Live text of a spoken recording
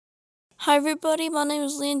Hi everybody, my name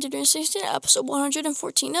is Leon 16, episode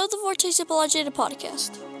 114 of the Vortex Apologetic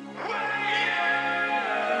podcast.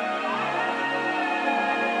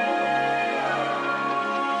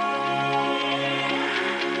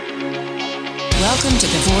 Welcome to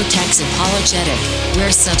the Vortex Apologetic,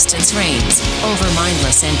 where substance reigns over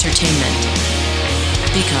mindless entertainment.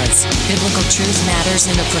 Because biblical truth matters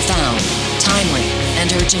in a profound, timely,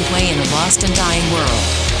 and urgent way in a lost and dying world.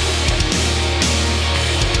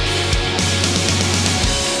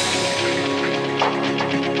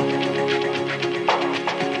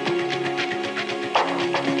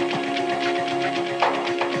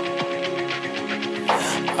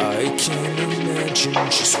 I can't imagine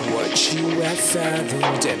just what you have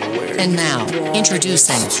fathomed and where. And now,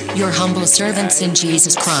 introducing your humble servants in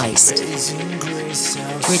Jesus Christ,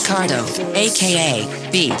 Ricardo,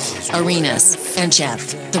 aka Beef, Arenas, and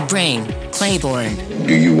Jeff, the Brain, Claiborne.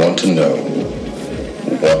 Do you want to know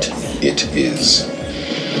what it is?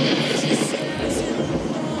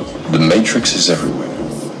 The Matrix is everywhere.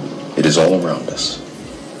 It is all around us.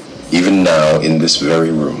 Even now, in this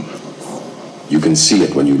very room. You can see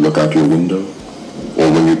it when you look out your window or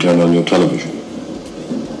when you turn on your television.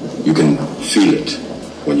 You can feel it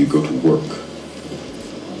when you go to work,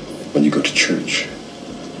 when you go to church,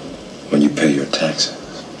 when you pay your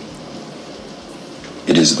taxes.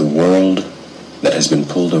 It is the world that has been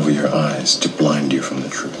pulled over your eyes to blind you from the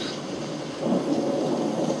truth.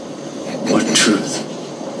 What truth?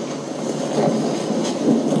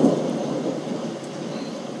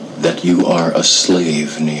 That you are a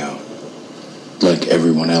slave, Neo. Like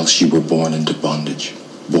everyone else, you were born into bondage,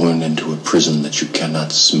 born into a prison that you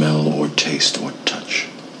cannot smell or taste or touch.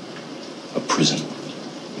 A prison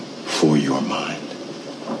for your mind.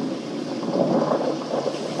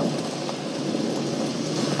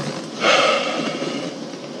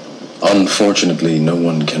 Unfortunately, no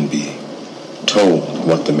one can be told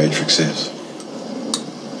what the Matrix is.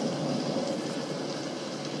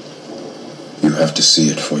 You have to see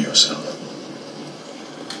it for yourself.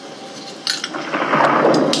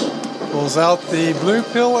 Pulls out the blue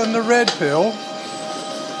pill and the red pill.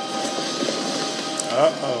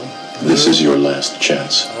 This is your last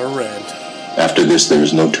chance. Or red. After this, there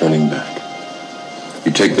is no turning back.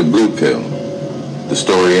 You take the blue pill, the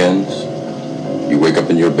story ends. You wake up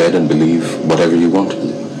in your bed and believe whatever you want to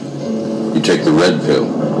believe. You take the red pill,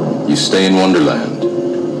 you stay in Wonderland,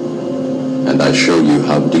 and I show you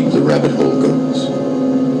how deep the rabbit hole goes.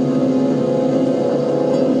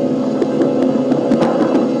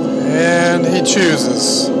 And he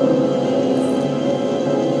chooses.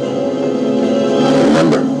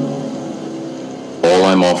 Remember, all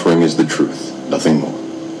I'm offering is the truth, nothing more.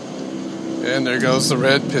 And there goes the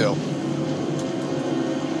red pill.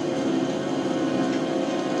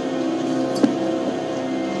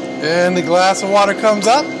 And the glass of water comes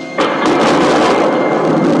up.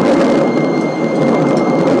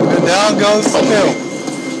 And down goes the pill.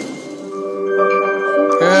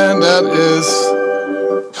 And that is...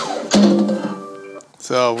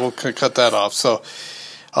 So we'll cut that off. So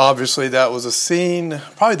obviously that was a scene,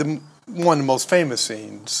 probably one of the most famous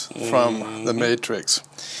scenes from The Matrix.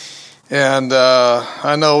 And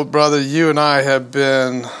I know, brother, you and I have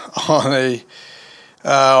been on a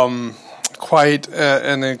quite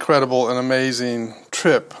an incredible and amazing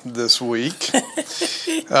trip this week. To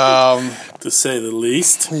say the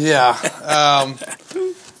least. Yeah.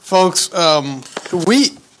 Folks,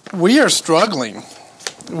 we are struggling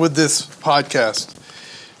with this podcast.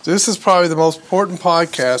 This is probably the most important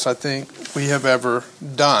podcast I think we have ever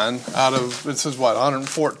done out of, this is what,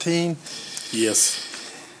 114? Yes.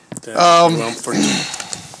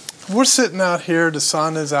 We're sitting out here, the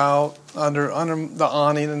sun is out, under the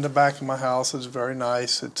awning in the back of my house. It's very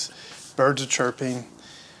nice. Birds are chirping,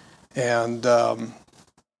 and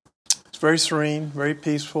it's very serene, very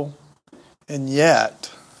peaceful. And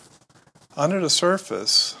yet, under the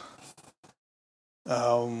surface,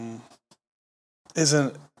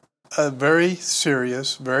 isn't a very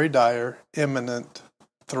serious, very dire, imminent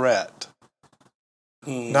threat.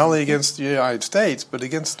 Not only against the United States, but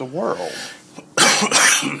against the world.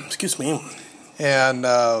 Excuse me. And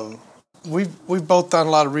we've both done a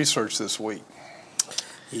lot of research this week.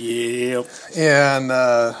 Yep. And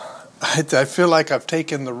I feel like I've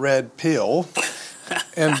taken the red pill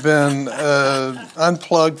and been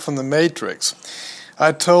unplugged from the Matrix.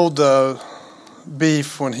 I told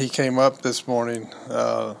Beef when he came up this morning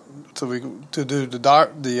to do the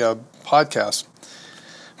podcast.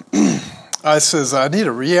 I says, I need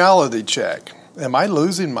a reality check. Am I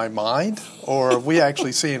losing my mind, or are we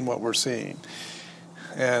actually seeing what we're seeing?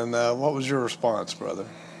 And what was your response, brother?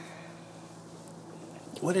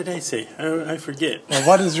 What did I say? I forget. Well,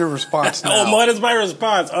 what is your response now? Oh, what is my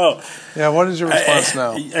response? Oh, yeah. What is your response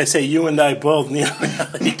now? I say you and I both need a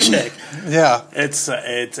reality check. Yeah. It's.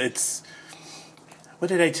 What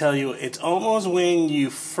did I tell you? It's almost when you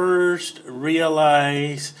first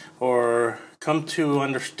realize or come to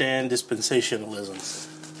understand dispensationalism.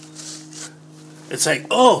 It's like,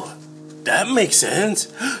 oh, that makes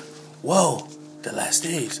sense. Whoa, the last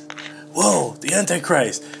days. Whoa, the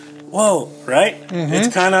Antichrist. Whoa, right? Mm-hmm. It's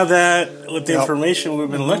kind of that with the information we've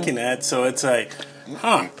been looking at. So it's like,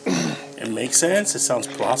 it makes sense. It sounds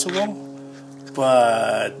plausible.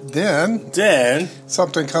 But then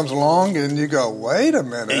something comes along and you go, wait a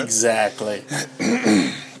minute. Exactly.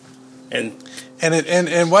 and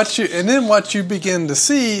what you begin to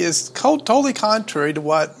see is totally contrary to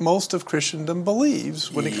what most of Christendom believes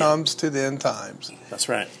when it comes to the end times. That's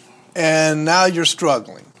right. And now you're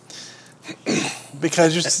struggling.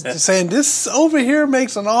 Because you're saying, this over here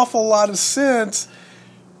makes an awful lot of sense,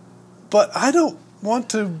 but I don't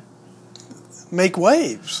want to make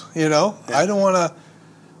waves, you know? Yeah. I don't want to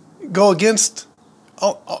go against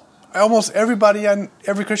almost everybody,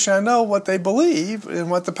 every Christian I know, what they believe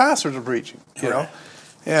and what the pastors are preaching, you know?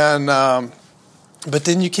 And but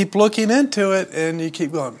then you keep looking into it and you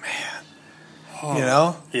keep going, man, you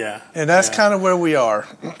know? Yeah. And that's kind of where we are.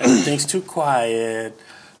 Everything's too quiet.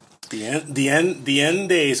 The end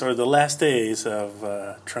days or the last days of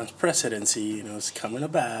Trump's presidency, you know, is coming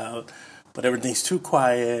about, but everything's too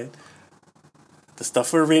quiet. The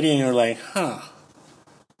stuff we're reading, you're like,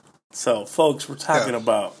 So, folks, we're talking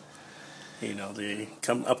about, you know, the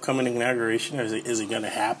upcoming inauguration. Is it going to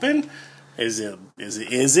happen? Is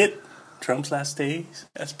it Trump's last days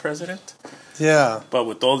as president? Yeah. But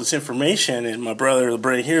with all this information, and my brother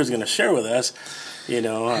Berean here is going to share with us, you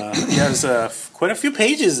know, he has quite a few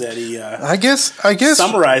pages that he I guess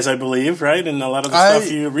summarized, I believe, right? And a lot of the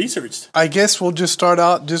stuff you researched. I guess we'll just start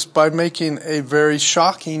out just by making a very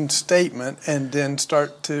shocking statement and then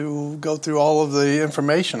start to go through all of the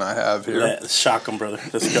information I have here. Let's shock them, brother.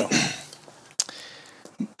 Let's go.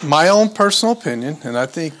 My own personal opinion, and I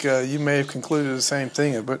think you may have concluded the same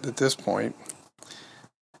thing at this point,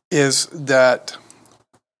 is that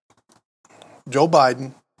Joe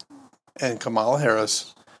Biden and Kamala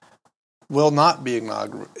Harris will not be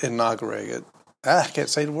inaugurated. I can't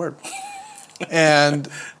say the word. And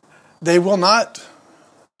they will not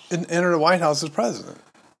enter the White House as president.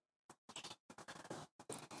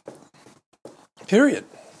 Period.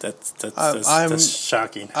 That's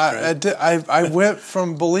shocking. Right? I went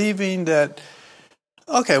from believing that,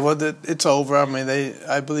 okay, well, it's over. I mean,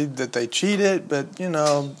 I believe that they cheated, but, you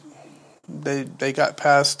know, they got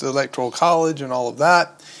past the Electoral College and all of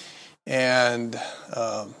that. And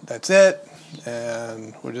that's it,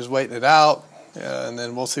 and we're just waiting it out, and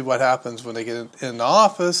then we'll see what happens when they get into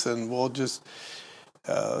office, and we'll just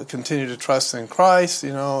continue to trust in Christ,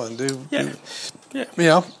 you know, and do, you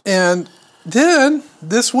know. And then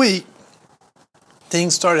this week,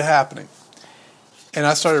 things started happening, and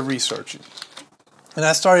I started researching, and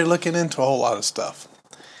I started looking into a whole lot of stuff,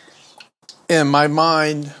 and my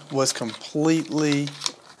mind was completely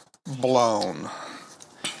blown.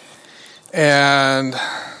 And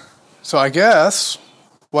so I guess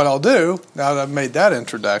what I'll do, now that I've made that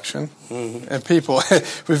introduction, and people,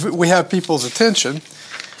 we have people's attention,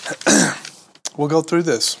 we'll go through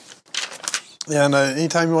this. And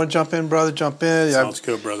anytime you want to jump in, brother, jump in. You Sounds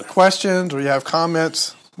good, brother. Questions or you have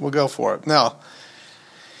comments, we'll go for it. Now,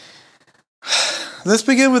 let's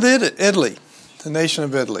begin with Italy, the nation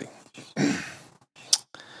of Italy.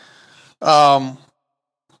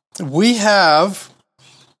 We have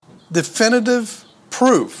definitive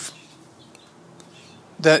proof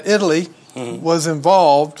that Italy was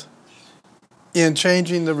involved in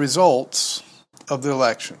changing the results of the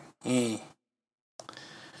election. And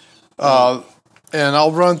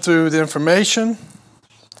I'll run through the information,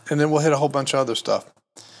 and then we'll hit a whole bunch of other stuff.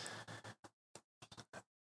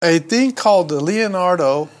 A thing called the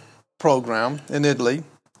Leonardo program in Italy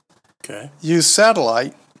used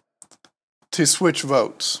satellite to switch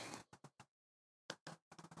votes.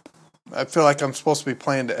 I feel like I'm supposed to be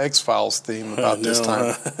playing the X-Files theme about this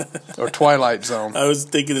time. Or Twilight Zone. I was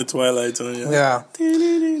thinking of Twilight Zone, yeah.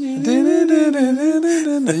 You've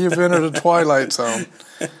entered the Twilight Zone.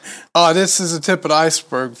 This is the tip of the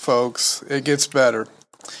iceberg, folks. It gets better.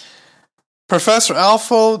 Professor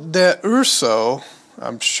Alfo de Urso,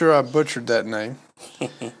 I'm sure I butchered that name,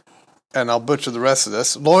 and I'll butcher the rest of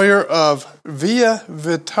this, lawyer of Via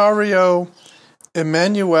Vittorio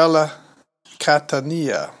Emanuele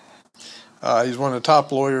Catania. He's one of the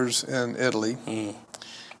top lawyers in Italy.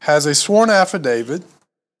 Has a sworn affidavit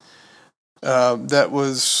that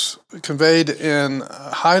was conveyed in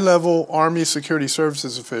high-level Army Security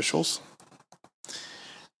Services officials.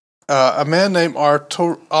 A man named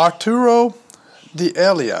Arturo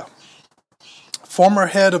D'Elia, former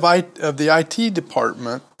head of the IT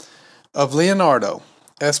department of Leonardo,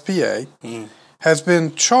 SPA, has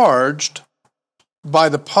been charged by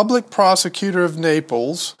the public prosecutor of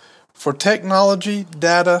Naples for technology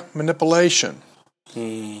data manipulation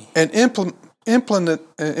and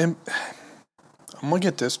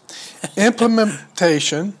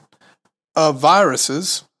implementation of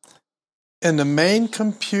viruses in the main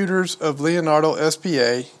computers of Leonardo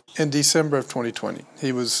SPA in December of 2020.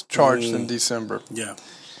 He was charged in December. Yeah.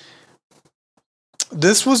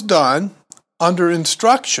 This was done under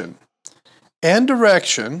instruction and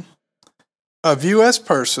direction of U.S.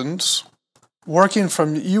 persons working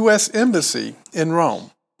from U.S. Embassy in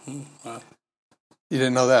Rome. Wow. You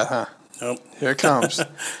didn't know that, huh? Nope. Here it comes.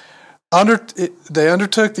 They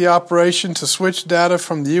undertook the operation to switch data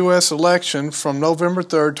from the U.S. election from November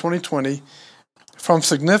 3rd, 2020, from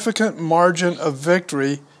significant margin of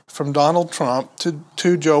victory from Donald Trump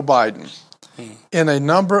to Joe Biden in a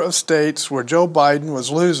number of states where Joe Biden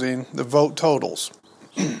was losing the vote totals.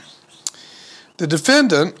 The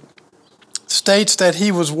defendant states that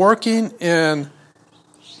he was working in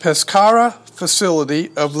Pescara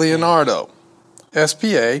facility of Leonardo,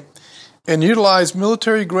 SPA, and utilized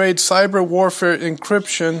military-grade cyber warfare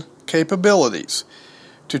encryption capabilities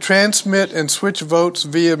to transmit and switch votes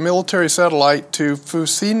via military satellite to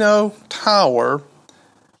Fusino Tower,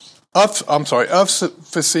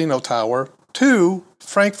 Fusino Tower to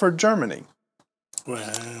Frankfurt, Germany.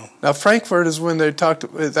 Wow. Now, Frankfurt is when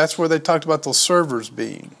that's where they talked about those servers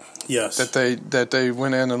being. Yes. That they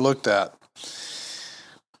went in and looked at.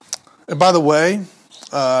 And by the way,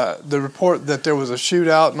 the report that there was a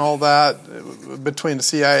shootout and all that between the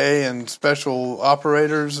CIA and special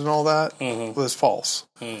operators and all that was false.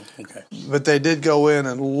 Okay. But they did go in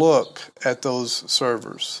and look at those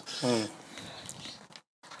servers.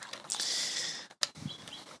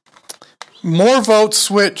 More votes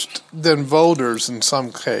switched than voters in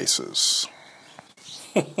some cases.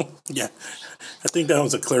 Yeah, I think that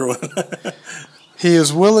was a clear one. He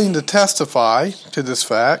is willing to testify to this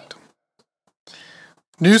fact.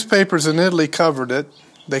 Newspapers in Italy covered it.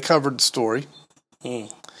 They covered the story.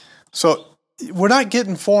 So we're not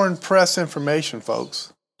getting foreign press information,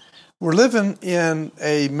 folks. We're living in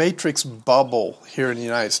a matrix bubble here in the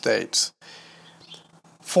United States.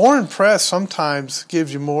 Foreign press sometimes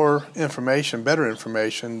gives you more information, better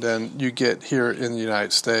information, than you get here in the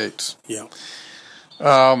United States. Yeah.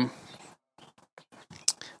 Now,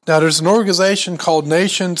 there's an organization called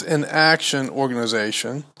Nations in Action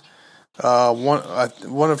organization. One of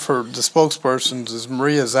the spokespersons is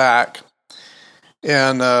Maria Zack,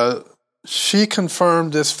 and she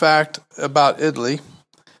confirmed this fact about Italy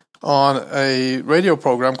on a radio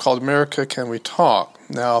program called America Can We Talk.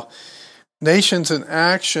 Now, Nations in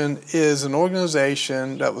Action is an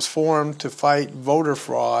organization that was formed to fight voter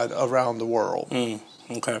fraud around the world.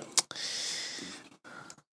 Okay.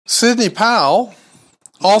 Sidney Powell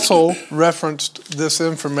also referenced this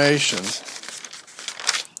information.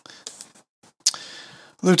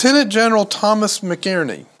 Lieutenant General Thomas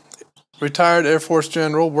McInerney, retired Air Force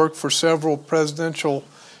general, worked for several presidents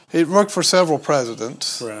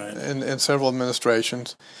Right. in several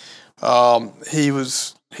administrations.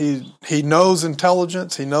 He knows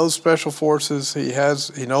intelligence, he knows special forces,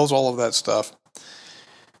 he knows all of that stuff.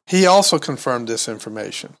 He also confirmed this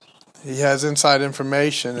information. He has inside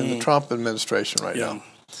information in the Trump administration right now.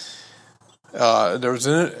 There was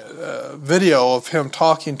a video of him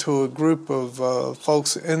talking to a group of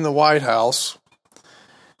folks in the White House,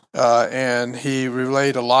 and he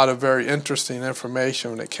relayed a lot of very interesting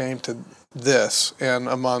information when it came to this, and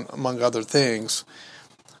among other things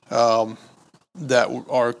that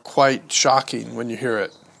are quite shocking when you hear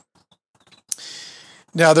it.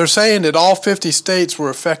 Now, they're saying that all 50 states were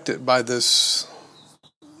affected by this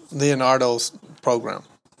Leonardo's program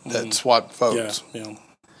that swapped votes. Yeah.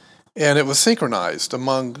 And it was synchronized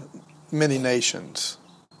among many nations.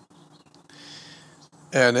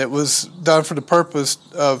 And it was done for the purpose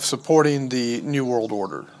of supporting the New World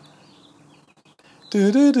Order.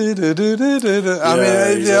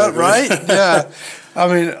 Right? Yeah. I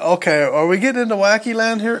mean, okay, are we getting into wacky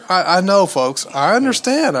land here? I know, folks. I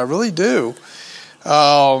understand. I really do.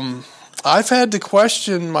 I've had to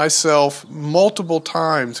question myself multiple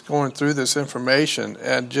times going through this information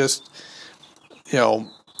and just,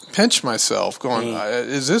 pinch myself going,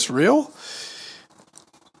 is this real?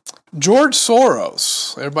 George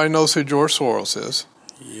Soros, everybody knows who George Soros is,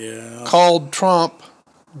 Yeah. called Trump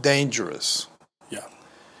dangerous. Yeah.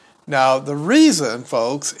 Now, the reason,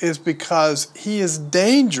 folks, is because he is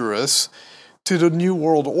dangerous to the New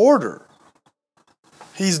World Order.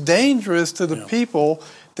 He's dangerous to the people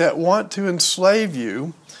that want to enslave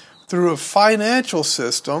you through a financial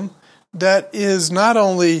system that is not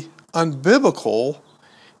only unbiblical,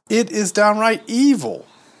 it is downright evil.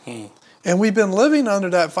 And we've been living under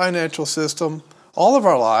that financial system all of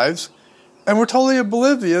our lives, and we're totally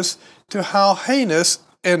oblivious to how heinous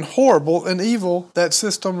and horrible and evil that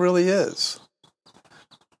system really is.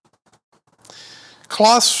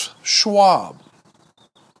 Klaus Schwab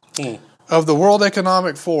of the World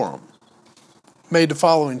Economic Forum made the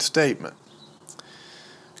following statement.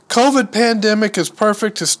 COVID pandemic is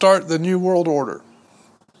perfect to start the New World Order.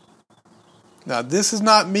 Now, this is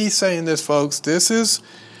not me saying this, folks. This is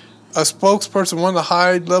a spokesperson, one of the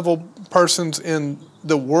high-level persons in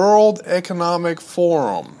the World Economic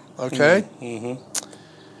Forum, okay? Mm-hmm.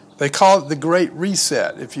 They call it the Great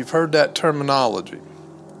Reset, if you've heard that terminology.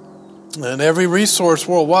 And every resource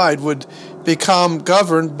worldwide would become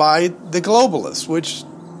governed by the globalists, which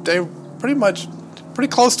they pretty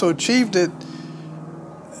close to achieved it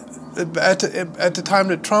at the time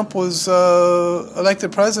that Trump was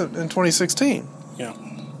elected president in 2016. Yeah.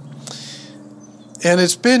 And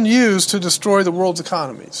it's been used to destroy the world's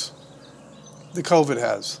economies. The COVID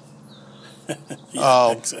has.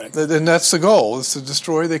 Exactly. And that's the goal, is to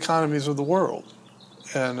destroy the economies of the world.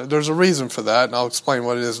 And there's a reason for that, and I'll explain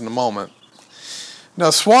what it is in a moment.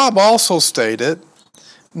 Now, Schwab also stated,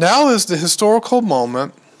 now is the historical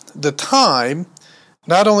moment, the time,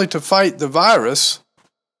 not only to fight the virus,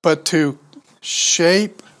 but to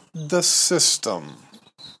shape the system.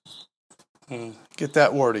 Get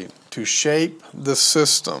that wording. To shape the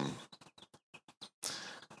system.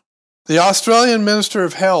 The Australian Minister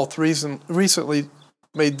of Health recently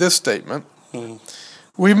made this statement.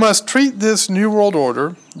 We must treat this new world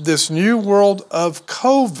order, this new world of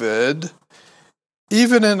COVID,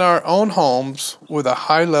 even in our own homes, with a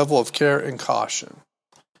high level of care and caution.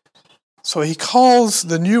 So he calls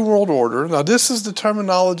the New World Order, now this is the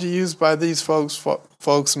terminology used by these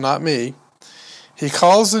folks, not me. He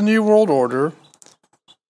calls the New World Order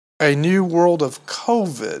a new world of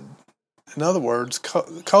COVID. In other words,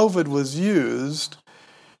 COVID was used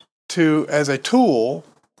as a tool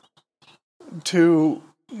to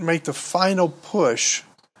make the final push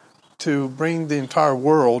to bring the entire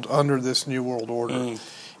world under this New World Order.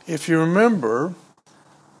 If you remember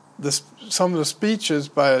some of the speeches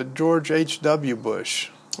by George H.W. Bush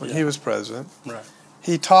when he was president, right,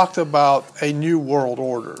 he talked about a New World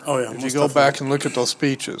Order. Oh, yeah. If you go back and look at those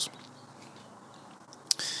speeches.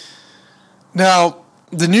 Now,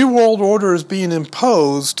 the New World Order is being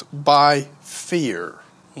imposed by fear.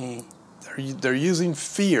 They're using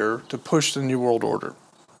fear to push the New World Order.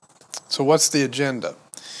 So what's the agenda?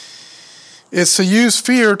 It's to use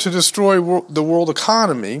fear to destroy the world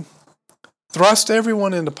economy, thrust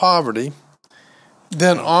everyone into poverty,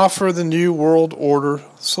 then offer the New World Order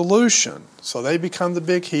solution. So they become the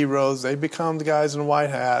big heroes. They become the guys in the white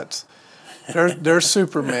hats. They're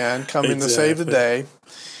Superman coming to save the day.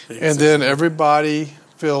 And then everybody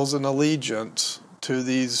feels an allegiance to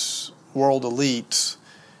these world elites,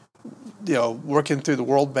 working through the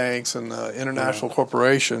world banks and international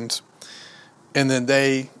corporations. And then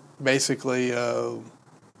they basically,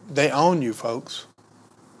 they own you, folks.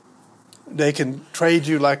 They can trade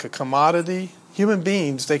you like a commodity. Human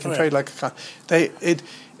beings, they can trade like a commodity.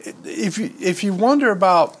 If you wonder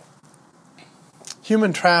about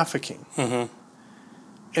human trafficking,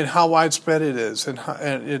 and how widespread it is, and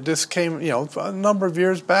it just came, a number of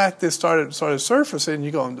years back, this started surfacing. And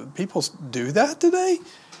you go, people do that today?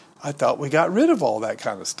 I thought we got rid of all that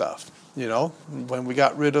kind of stuff. When we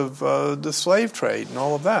got rid of the slave trade and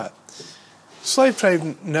all of that. Slave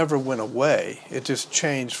trade never went away. It just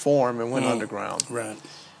changed form and went underground. Right.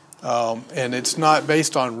 And it's not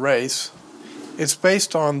based on race. It's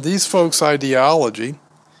based on these folks' ideology.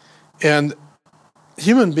 And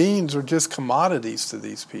human beings are just commodities to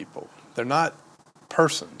these people. They're not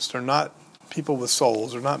persons. They're not people with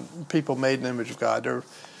souls. They're not people made in the image of God. They're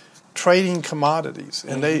trading commodities.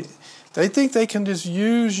 And they think they can just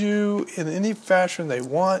use you in any fashion they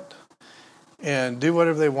want and do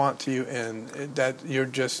whatever they want to you, and that you're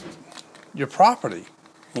just your property.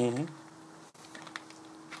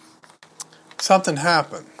 Something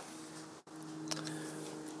happened.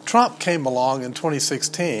 Trump came along in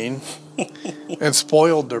 2016 and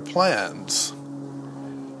spoiled their plans.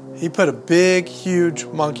 He put a big, huge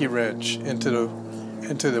monkey wrench into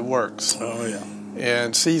the works. Oh, yeah.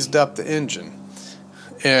 And seized up the engine.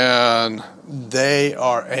 And they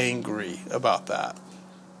are angry about that.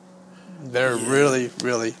 They're really,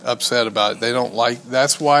 really upset about it. They don't like.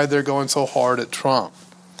 That's why they're going so hard at Trump.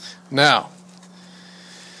 Now,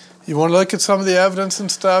 you want to look at some of the evidence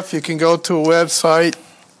and stuff? You can go to a website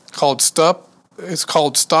called It's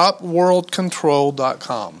called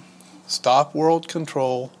StopWorldControl.com.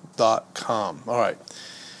 StopWorldControl.com. All right.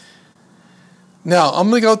 Now, I'm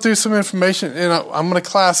going to go through some information, and I'm going to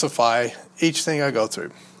classify each thing I go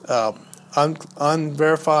through.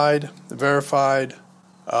 Unverified, verified,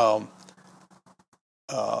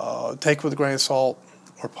 take with a grain of salt,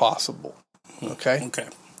 or possible. Okay? Okay.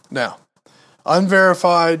 Now,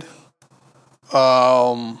 unverified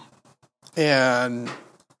and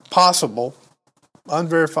possible,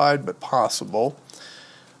 unverified but possible,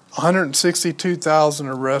 162,000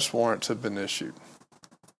 arrest warrants have been issued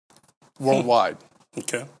worldwide.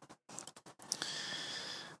 Okay.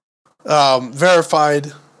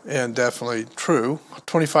 Verified and definitely true,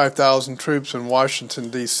 25,000 troops in Washington,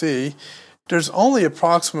 D.C. There's only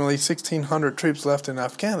approximately 1,600 troops left in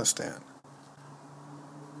Afghanistan.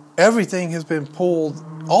 Everything has been pulled,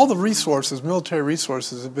 all the resources, military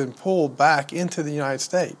resources, have been pulled back into the United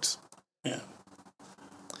States. Yeah.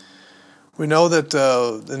 We know that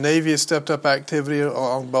the Navy has stepped up activity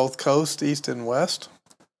along both coasts, east and west.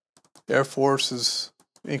 Air Force has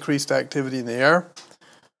increased activity in the air.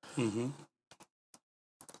 Mm-hmm.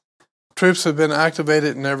 Troops have been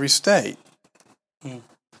activated in every state. Mm.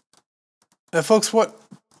 Now, folks, what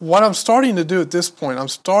I'm starting to do at this point, I'm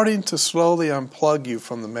starting to slowly unplug you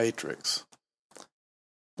from the matrix.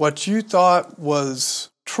 What you thought was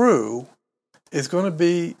true is going to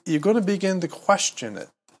be, you're going to begin to question it.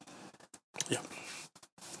 Yeah.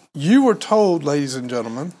 You were told, ladies and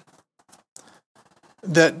gentlemen,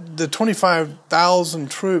 that the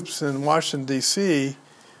 25,000 troops in Washington, D.C.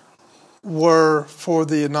 were for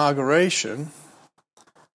the inauguration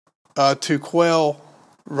to quell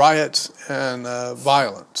riots and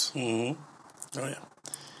violence. Mm-hmm. Oh,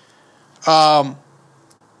 yeah.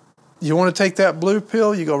 You want to take that blue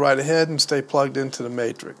pill, you go right ahead and stay plugged into the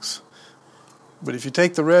matrix. But if you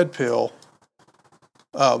take the red pill,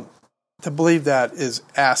 to believe that is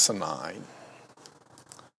asinine.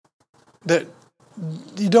 That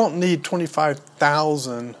you don't need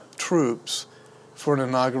 25,000 troops for an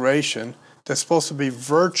inauguration that's supposed to be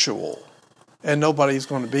virtual, and nobody's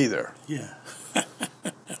going to be there. Yeah. I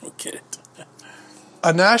don't get it.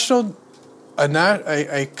 A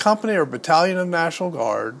company or battalion of National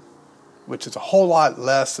Guard, which is a whole lot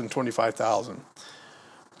less than 25,000,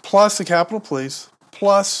 plus the Capitol Police,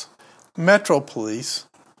 plus Metro Police,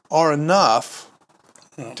 are enough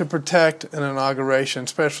to protect an inauguration,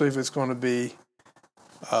 especially if it's going to be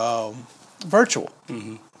virtual.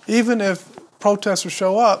 Mm-hmm. Even if protesters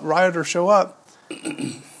show up, rioters show up,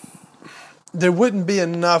 there wouldn't be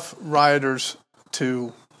enough rioters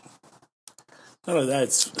to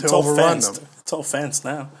it's overrun all fenced. them. It's all fenced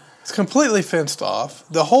now. It's completely fenced off.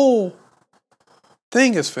 The whole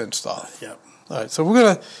thing is fenced off. Yeah. All right, so we're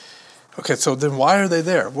going to... Okay, so then why are they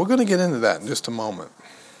there? We're going to get into that in just a moment.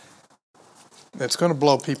 It's going to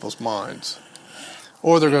blow people's minds.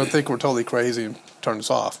 Or they're going to think we're totally crazy and turn us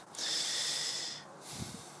off.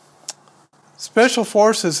 Special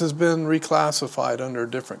Forces has been reclassified under a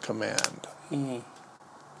different command.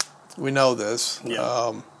 Mm-hmm. We know this.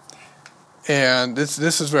 Yeah. And this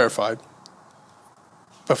is verified.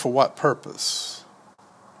 But for what purpose?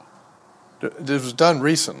 It was done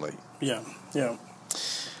recently. Yeah, yeah.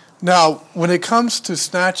 Now, when it comes to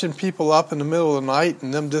snatching people up in the middle of the night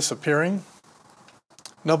and them disappearing,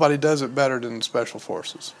 nobody does it better than the Special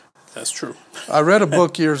Forces. That's true. I read a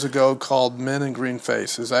book years ago called Men in Green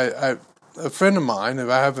Faces. A friend of mine, who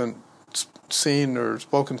I haven't seen or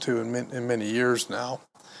spoken to in many years now,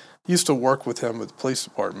 used to work with him with the police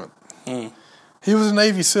department. Mm. He was a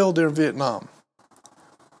Navy SEAL during Vietnam.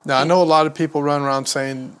 Now, I know a lot of people run around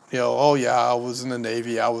saying, oh, yeah, I was in the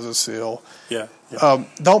Navy, I was a SEAL. Yeah.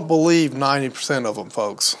 Don't believe 90% of them,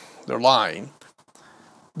 folks. They're lying.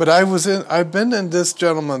 But I've been in this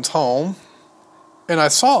gentleman's home, and I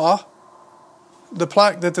saw the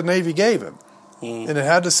plaque that the Navy gave him. Mm. And it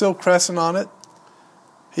had the Silk Crescent on it.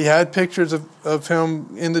 He had pictures of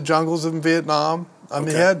him in the jungles in Vietnam. I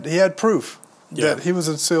mean, he had proof that he was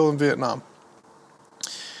a SEAL in Vietnam.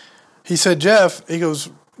 He said, Jeff, he goes,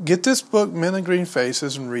 get this book, Men in Green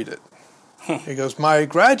Faces, and read it. He goes,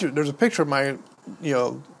 there's a picture of my,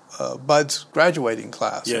 Bud's graduating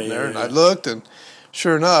class in there. And I looked, and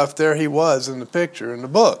sure enough, there he was in the picture in the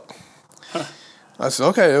book. Huh. I said,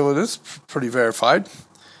 okay, well, this is pretty verified.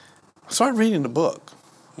 I started reading the book.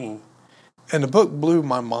 And the book blew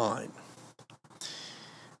my mind.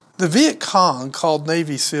 The Viet Cong called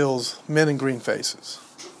Navy SEALs Men in Green Faces.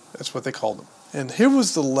 That's what they called them. And here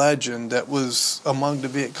was the legend that was among the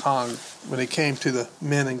Viet Cong when it came to the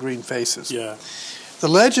men in green faces. Yeah. The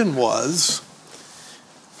legend was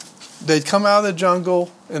they'd come out of the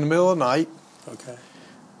jungle in the middle of the night. Okay.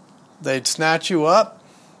 They'd snatch you up.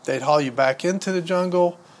 They'd haul you back into the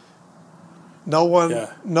jungle. No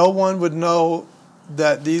one would know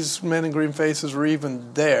that these men in green faces were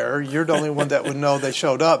even there. You're the only one that would know they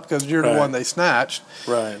showed up because you're the one they snatched.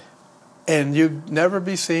 Right. And you'd never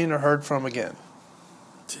be seen or heard from again.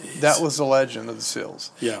 Jeez. That was the legend of the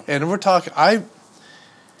SEALs. Yeah. And we're talking,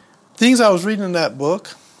 things I was reading in that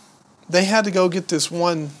book, they had to go get this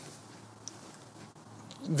one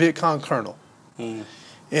Viet Cong colonel. Mm.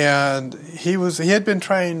 And he had been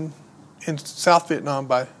trained in South Vietnam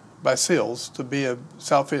by SEALs to be a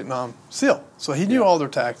South Vietnam SEAL. So he knew all their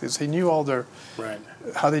tactics. He knew all their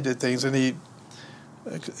how they did things. And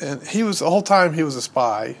he was the whole time he was a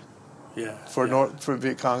spy for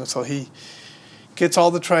Viet Cong. So he gets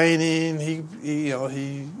all the training. He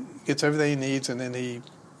gets everything he needs, and then he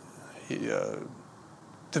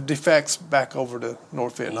defects back over to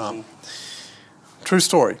North Vietnam. Mm-hmm. True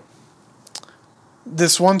story.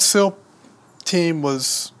 This one SEAL team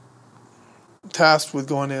was tasked with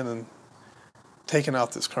going in and taking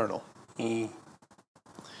out this colonel. Mm.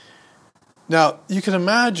 Now, you can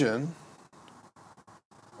imagine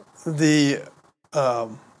the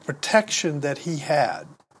protection that he had,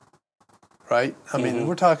 right? I mean,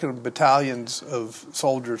 we're talking battalions of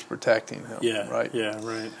soldiers protecting him, right? Yeah,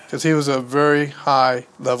 right. Because he was a very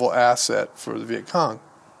high-level asset for the Viet Cong.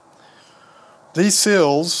 These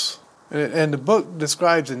SEALs, and the book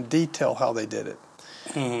describes in detail how they did it.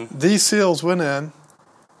 Mm-hmm. These SEALs went in,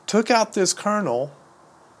 took out this colonel,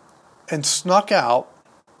 and snuck out.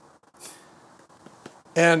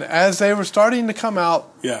 And as they were starting to come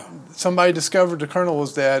out, somebody discovered the colonel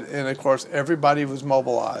was dead, and of course everybody was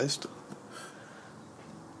mobilized.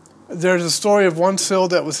 There's a story of one SEAL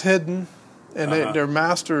that was hidden, and they're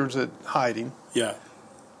masters at hiding. Yeah.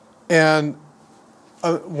 And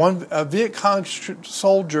a Viet Cong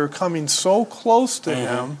soldier coming so close to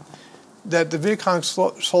him that the Viet Cong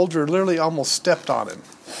soldier literally almost stepped on him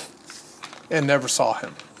and never saw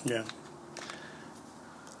him. Yeah.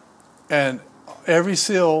 And every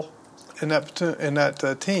SEAL in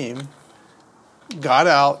that team got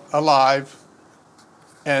out alive,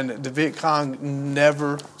 and the Viet Cong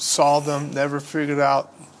never saw them, never figured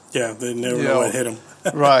out. Yeah, they never know what hit them.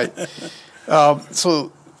 Right.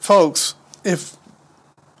 So, folks, if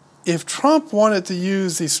Trump wanted to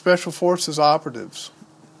use these special forces operatives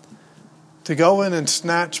to go in and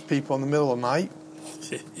snatch people in the middle of the night,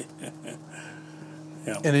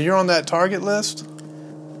 and you're on that target list,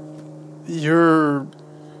 you're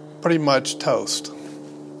pretty much toast.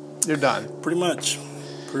 You're done. Pretty much.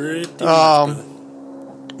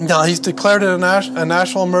 Now, he's declared it a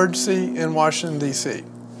national emergency in Washington, D.C.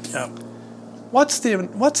 Yeah. What's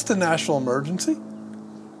the national emergency?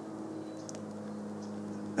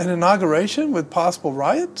 An inauguration with possible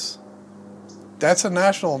riots? That's a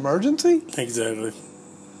national emergency? Exactly.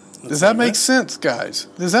 Does that make sense, guys?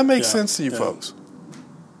 Does that make sense to you folks?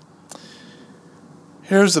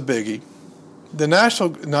 Here's the biggie.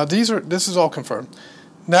 This is all confirmed.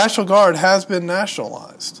 National Guard has been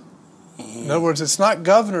nationalized. Mm-hmm. In other words, it's not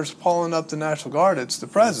governors pulling up the National Guard, it's the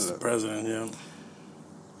president. It's the president, yeah.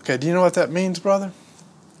 Okay, do you know what that means, brother?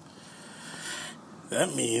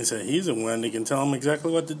 That means that he's the one that can tell them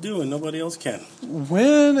exactly what to do and nobody else can.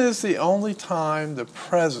 When is the only time the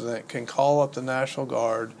president can call up the National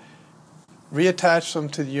Guard, reattach them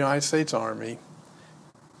to the United States Army,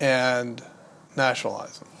 and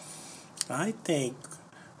nationalize them? I think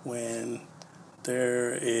when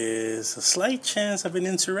there is a slight chance of an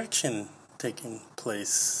insurrection taking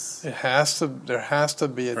place. There has to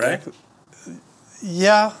be a right?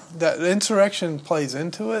 That insurrection plays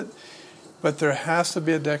into it, but there has to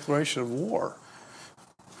be a declaration of war.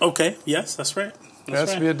 Okay, yes, that's right. There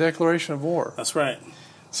has to be a declaration of war. That's right.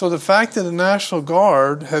 So the fact that the National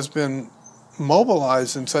Guard has been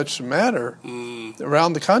mobilized in such a manner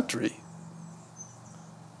around the country,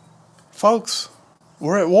 folks,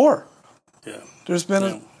 we're at war. Yeah. There's been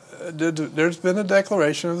a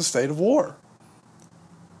declaration of the state of war.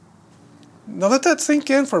 Now let that sink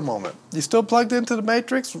in for a moment. You still plugged into the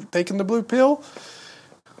Matrix, taking the blue pill?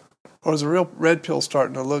 Or is the real red pill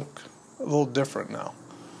starting to look a little different now?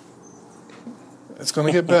 It's going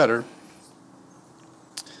to get better.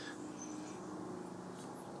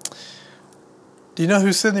 Do you know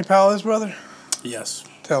who Sidney Powell is, brother? Yes.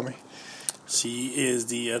 Tell me. She is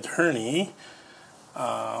the attorney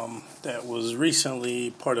that was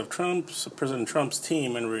recently part of President Trump's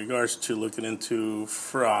team in regards to looking into the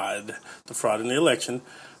fraud in the election.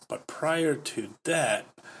 But prior to that,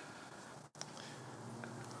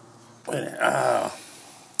 you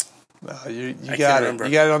got it. You got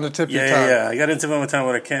it on the tip of your tongue. Yeah. I got it on the tip of my tongue,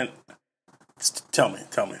 but I can't. Tell me.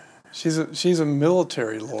 She's a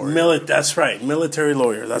military lawyer. That's right, military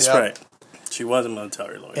lawyer. That's right. She was a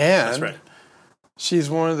military lawyer. And that's right. She's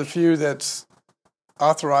one of the few that's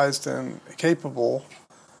authorized and capable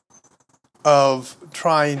of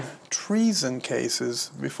trying treason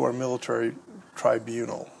cases before a military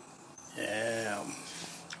tribunal. Yeah,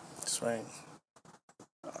 that's right.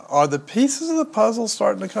 Are the pieces of the puzzle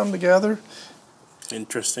starting to come together?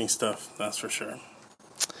 Interesting stuff, that's for sure.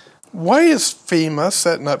 Why is FEMA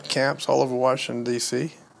setting up camps all over Washington,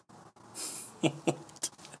 D.C.?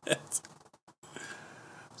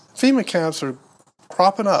 FEMA camps are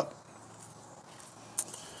cropping up.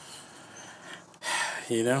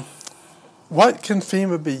 You know? What can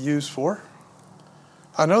FEMA be used for?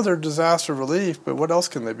 I know they're disaster relief, but what else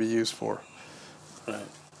can they be used for? Right.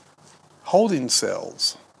 Holding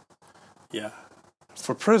cells. Yeah.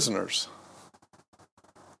 For prisoners.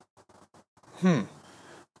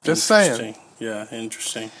 Just saying. Yeah,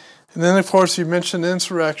 interesting. And then, of course, you mentioned the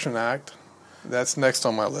Insurrection Act. That's next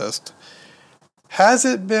on my list. Has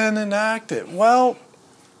it been enacted? Well,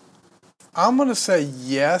 I'm going to say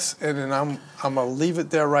yes, and then I'm going to leave it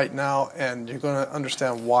there right now, and you're going to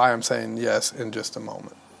understand why I'm saying yes in just a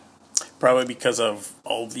moment. Probably because of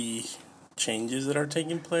all the changes that are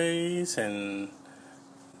taking place, and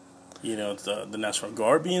the National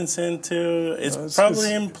Guard being sent to. It's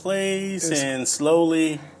probably in place, and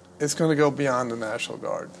slowly. It's going to go beyond the National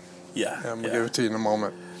Guard. Yeah. And I'm going to give it to you in a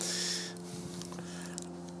moment.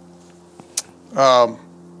 I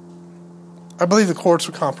believe the courts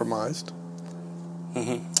were compromised.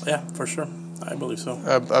 Mm-hmm. Yeah, for sure. I believe so.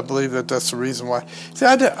 I believe that's the reason why. See,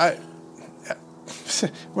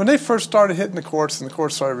 when they first started hitting the courts and the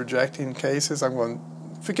courts started rejecting cases, I'm going,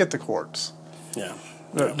 forget the courts. Yeah.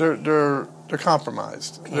 They're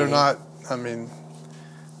compromised. Mm-hmm. They're not. I mean,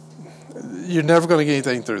 you're never going to get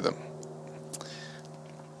anything through them.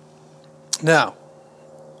 Now,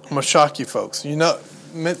 I'm going to shock you folks.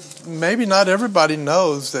 Maybe not everybody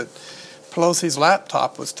knows that Pelosi's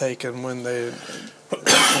laptop was taken when they.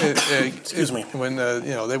 Excuse me. When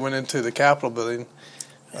they went into the Capitol building,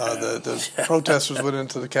 the protesters went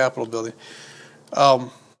into the Capitol building.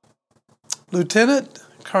 Lieutenant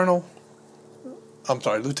General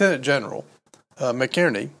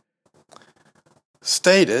McInerney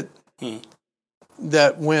stated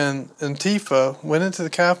that when Antifa went into the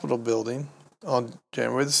Capitol building on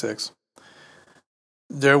January the 6th,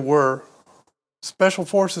 there were Special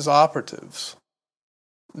Forces operatives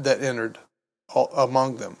that entered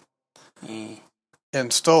among them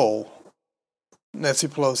and stole Nancy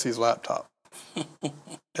Pelosi's laptop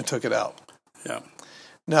and took it out. Yeah.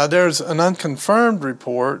 Now, there's an unconfirmed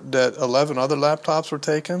report that 11 other laptops were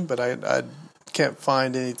taken, but I can't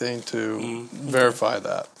find anything to verify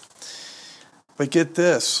that. But get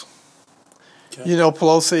this. Okay.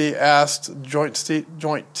 Pelosi asked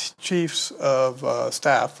Joint Chiefs of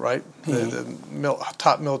Staff, right, the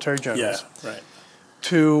top military generals, right,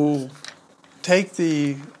 to take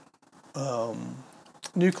the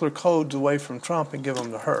nuclear codes away from Trump and give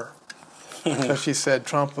them to her, because she said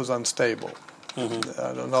Trump was unstable. Mm-hmm.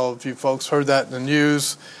 I don't know if you folks heard that in the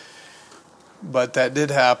news, but that did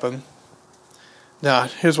happen. Now,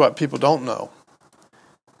 here's what people don't know.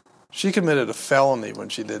 She committed a felony when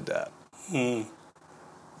she did that.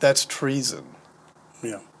 That's treason.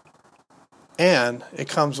 Yeah. And it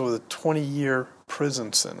comes with a 20-year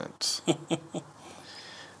prison sentence. And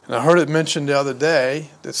I heard it mentioned the other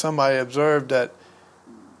day that somebody observed that,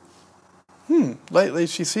 lately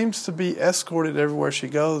she seems to be escorted everywhere she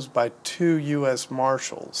goes by 2 U.S.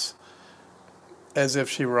 Marshals, as if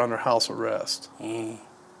she were under house arrest.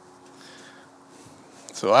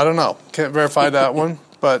 So I don't know. Can't verify that one.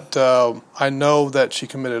 But I know that she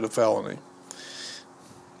committed a felony.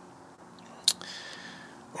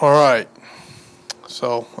 All right.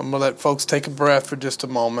 So I'm going to let folks take a breath for just a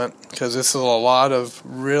moment, because this is a lot of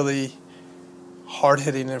really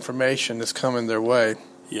hard-hitting information that's coming their way.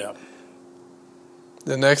 Yeah.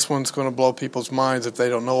 The next one's going to blow people's minds if they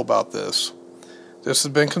don't know about this. This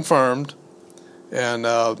has been confirmed, and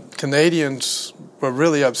Canadians were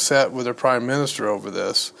really upset with their prime minister over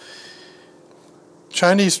this.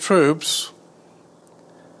 Chinese troops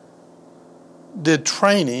did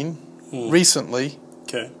training recently,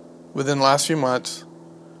 within the last few months,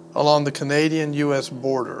 along the Canadian-U.S.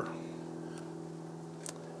 border.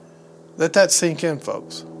 Let that sink in,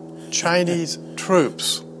 folks. Chinese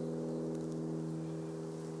troops.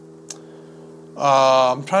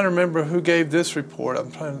 I'm trying to remember who gave this report.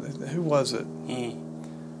 Who was it?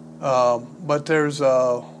 But there's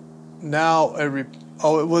now it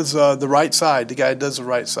was the right side. The guy who does the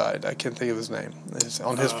right side. I can't think of his name. It's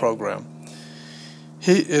on his program.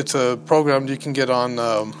 It's a program you can get on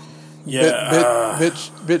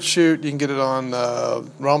BitChute. You can get it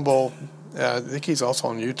on Rumble. I think he's also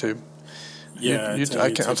on YouTube. Yeah,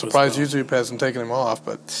 I'm surprised YouTube hasn't taken him off,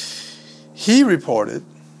 but he reported,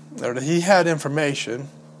 or he had information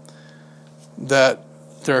that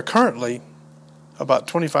there are currently about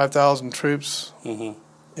 25,000 troops in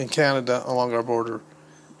Canada along our border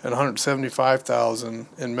and 175,000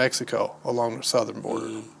 in Mexico along the southern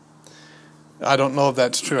border. I don't know if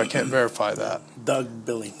that's true. I can't verify that. Doug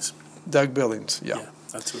Billings, yeah.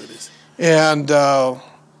 That's who it is. And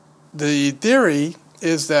the theory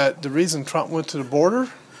is that the reason Trump went to the border,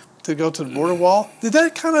 to go to the border wall, did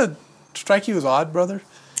that kind of strike you as odd, brother?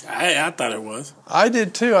 I thought it was. I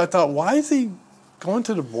did too. I thought, why is he going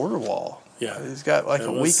to the border wall? Yeah. He's got like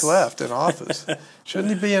a week left in office.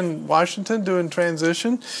 Shouldn't he be in Washington doing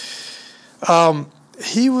transition? This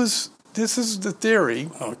is the theory.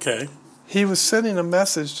 Okay. He was sending a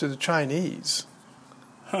message to the Chinese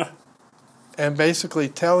and basically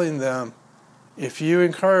telling them, if you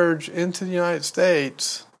encourage into the United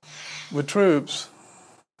States with troops,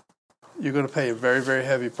 you're going to pay a very, very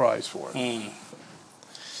heavy price for it.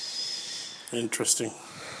 Interesting.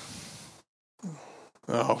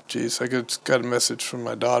 Oh, geez. I got a message from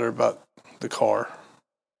my daughter about the car.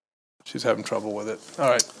 She's having trouble with it. All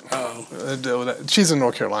right. She's in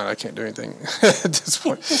North Carolina. I can't do anything at this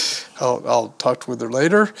point. I'll talk with her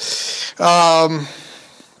later.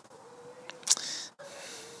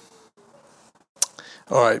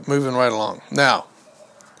 All right, moving right along. Now,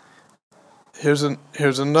 here's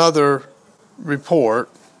another report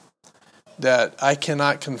that I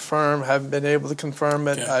cannot confirm, haven't been able to confirm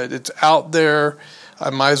it. Okay. It's out there. I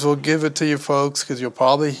might as well give it to you folks because you'll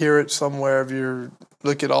probably hear it somewhere if you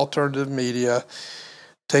look at alternative media.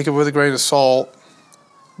 Take it with a grain of salt.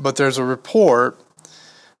 But there's a report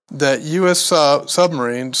that U.S.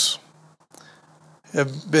 submarines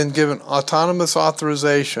have been given autonomous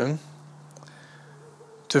authorization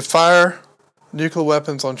to fire nuclear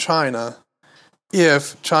weapons on China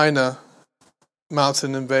if China mounts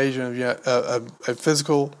an invasion of a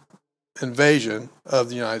physical invasion of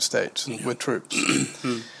the United States with troops,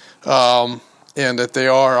 and that they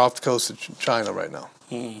are off the coast of China right now.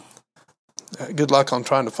 Good luck on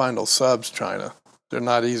trying to find those subs, China. They're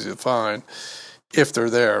not easy to find if they're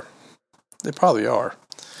there. They probably are.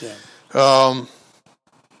 Yeah.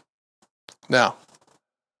 Now,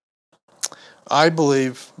 I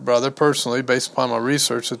believe, brother, personally, based upon my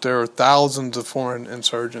research, that there are thousands of foreign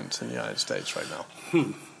insurgents in the United States right now.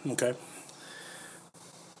 Okay.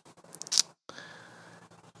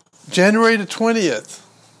 January the 20th,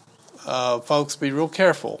 folks, be real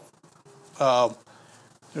careful.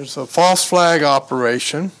 There's a false flag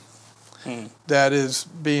operation that is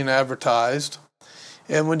being advertised.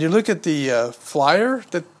 And when you look at the flyer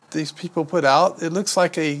that these people put out, it looks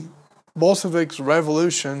like a Bolsheviks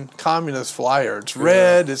Revolution communist flyer. It's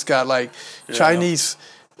red. It's got like Chinese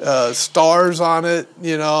stars on it.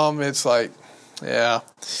 You know, it's like, yeah.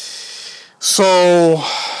 So,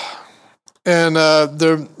 and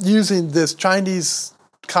they're using this Chinese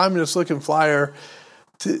communist-looking flyer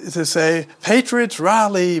to say, Patriots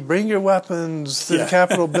rally, bring your weapons to the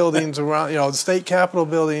Capitol buildings around, the state Capitol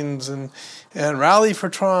buildings, and rally for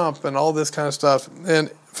Trump and all this kind of stuff.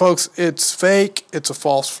 And folks, it's fake. It's a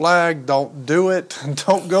false flag. Don't do it.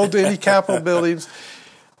 Don't go to any Capitol buildings.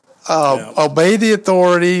 Obey the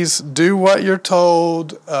authorities. Do what you're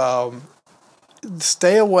told.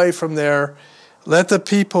 Stay away from there. Let the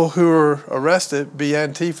people who are arrested be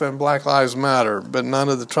Antifa and Black Lives Matter, but none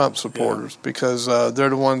of the Trump supporters, because they're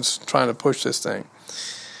the ones trying to push this thing.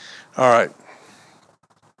 All right.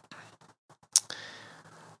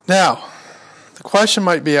 Now, the question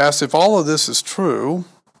might be asked, if all of this is true,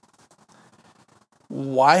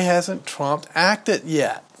 why hasn't Trump acted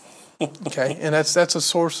yet? Okay, and that's a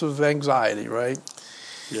source of anxiety, right?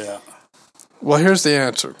 Yeah. Well, here's the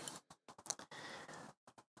answer.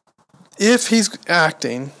 If he's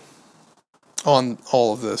acting on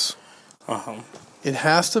all of this, it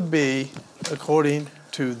has to be according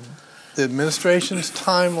to the administration's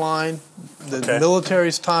timeline, the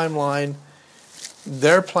military's timeline,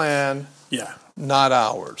 their plan, not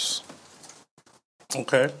ours.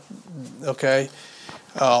 Okay.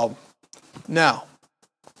 Now,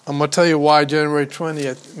 I'm going to tell you why January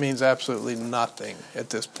 20th means absolutely nothing at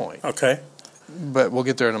this point. Okay. But we'll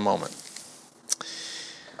get there in a moment.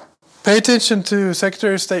 Pay attention to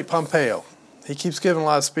Secretary of State Pompeo. He keeps giving a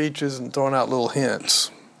lot of speeches and throwing out little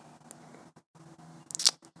hints.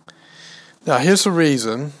 Now, here's the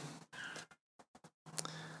reason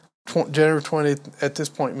January 20th at this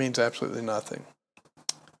point means absolutely nothing.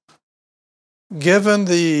 Given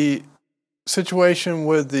the situation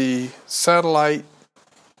with the satellite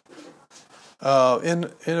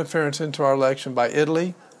interference into our election by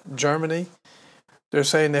Italy, Germany, they're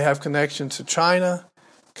saying they have connections to China,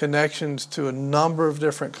 connections to a number of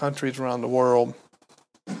different countries around the world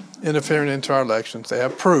interfering into our elections. They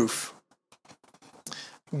have proof.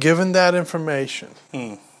 Given that information,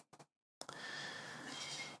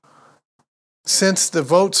 since the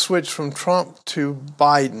vote switched from Trump to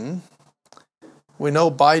Biden, we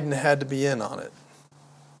know Biden had to be in on it,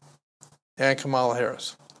 and Kamala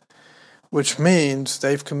Harris, which means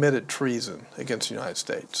they've committed treason against the United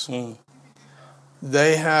States.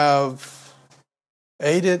 They have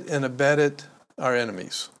aided and abetted our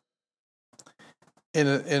enemies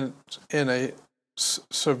in a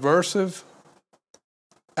subversive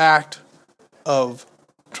act of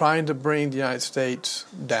trying to bring the United States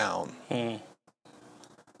down.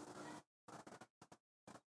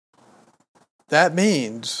 That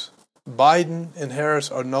means Biden and Harris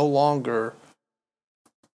are no longer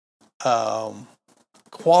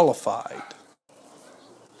qualified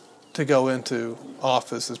to go into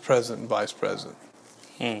office as president and vice president.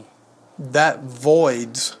 That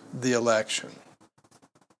voids the election.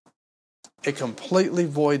 It completely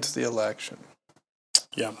voids the election.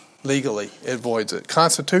 Yeah. Legally, it voids it.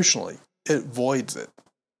 Constitutionally, it voids it.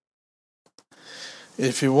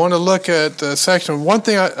 If you want to look at section, one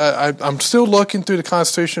thing I'm still looking through the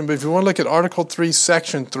Constitution, but if you want to look at Article 3,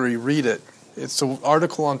 Section 3, read it. It's an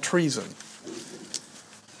article on treason.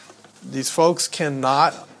 These folks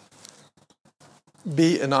cannot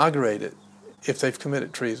be inaugurated if they've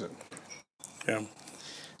committed treason. Yeah.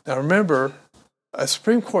 Now remember, a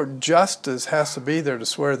Supreme Court justice has to be there to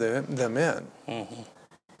swear them in.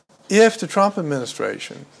 If the Trump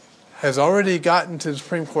administration has already gotten to the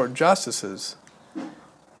Supreme Court justices,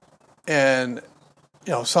 and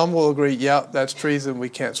some will agree, yeah, that's treason, we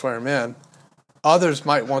can't swear him in. Others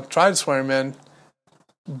might want to try to swear him in,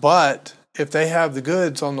 but if they have the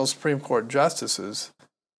goods on those Supreme Court justices,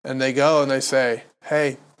 and they go and they say,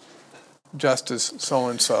 hey, Justice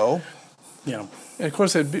so-and-so. Yeah. And, of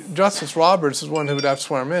course, Justice Roberts is one who would have to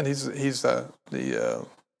swear him in. He's the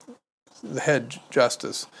head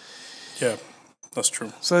justice. Yeah, that's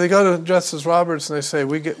true. So they go to Justice Roberts and they say,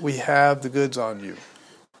 we have the goods on you.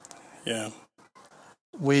 Yeah.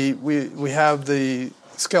 We have the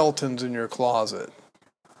skeletons in your closet.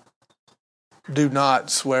 Do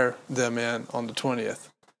not swear them in on the 20th,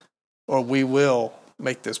 or we will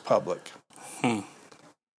make this public.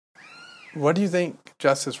 What do you think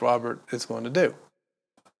Justice Robert is going to do?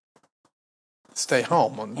 Stay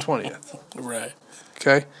home on the 20th. Right.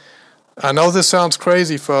 Okay? I know this sounds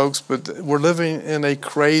crazy, folks, but we're living in a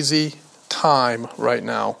crazy time right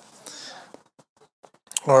now.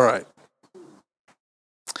 All right.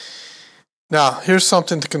 Now, here's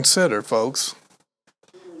something to consider, folks.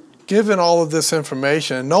 Given all of this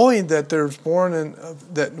information, knowing that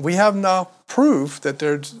that we have now proof that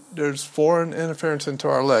there's foreign interference into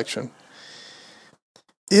our election,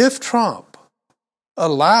 if Trump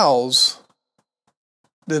allows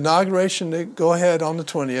the inauguration to go ahead on the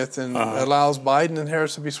 20th and allows Biden and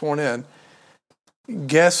Harris to be sworn in,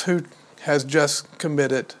 guess who has just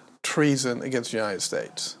committed treason against the United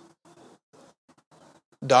States?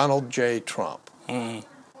 Donald J. Trump.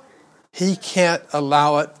 He can't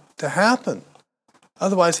allow it to happen.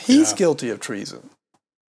 Otherwise, he's guilty of treason.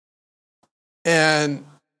 And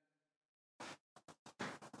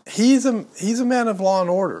he's a man of law and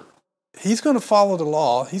order. He's going to follow the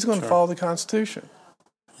law. He's going to follow the Constitution.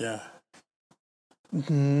 Yeah.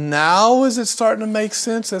 Now is it starting to make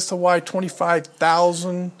sense as to why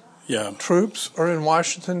 25,000 troops are in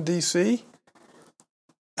Washington, D.C.?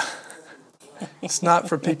 It's not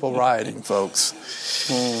for people rioting, folks.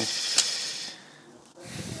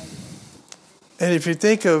 And if you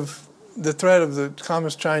think of the threat of the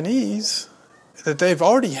Communist Chinese, that they've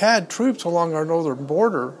already had troops along our northern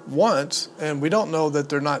border once, and we don't know that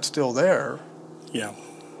they're not still there. Yeah.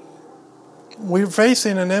 We're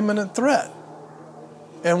facing an imminent threat.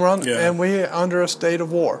 And we're under a state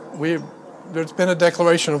of war. There's been a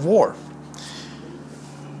declaration of war.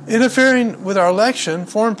 Interfering with our election,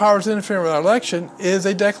 foreign powers interfering with our election, is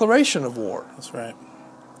a declaration of war. That's right.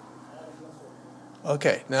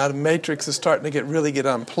 Okay, now the matrix is starting to really get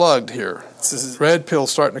unplugged here. Red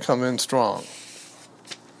pill's starting to come in strong.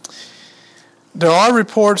 There are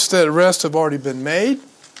reports that arrests have already been made,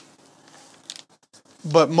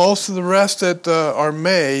 but most of the arrests that are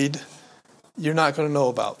made, you're not going to know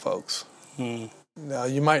about, folks. Now,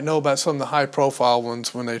 you might know about some of the high-profile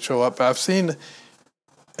ones when they show up. I've seen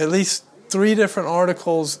at least 3 different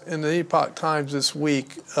articles in the Epoch Times this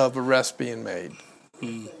week of arrests being made.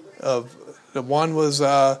 The one was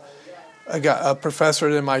a professor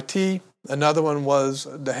at MIT. Another one was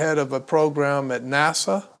the head of a program at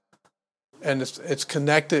NASA, and it's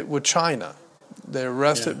connected with China. They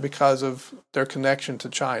arrested because of their connection to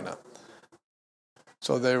China.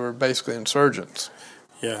 So they were basically insurgents.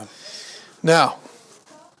 Yeah. Now,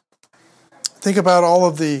 think about all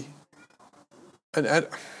of the... And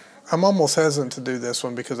I'm almost hesitant to do this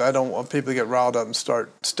one because I don't want people to get riled up and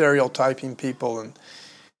start stereotyping people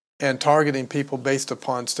and targeting people based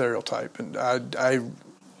upon stereotype. And I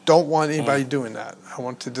don't want anybody doing that. I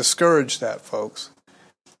want to discourage that, folks.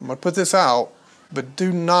 I'm going to put this out, but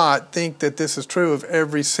do not think that this is true of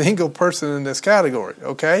every single person in this category,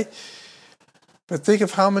 okay? But think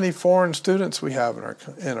of how many foreign students we have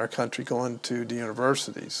in our country going to the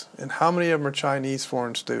universities, and how many of them are Chinese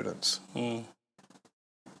foreign students.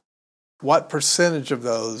 What percentage of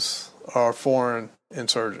those are foreign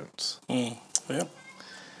insurgents? Yeah.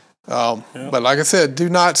 But like I said, do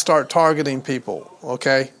not start targeting people,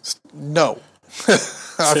 okay? No.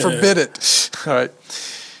 I forbid it. All right.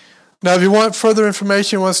 Now, if you want further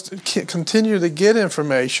information, you want to continue to get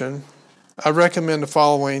information, I recommend the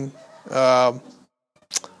following, and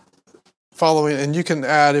you can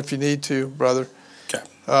add if you need to, brother. Okay.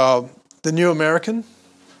 The New American.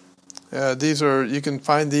 You can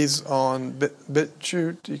find these on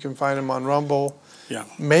BitChute. You can find them on Rumble. Yeah.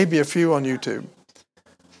 Maybe a few on YouTube.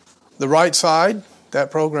 The Right Side, that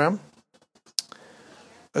program.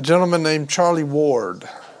 A gentleman named Charlie Ward.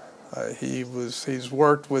 He's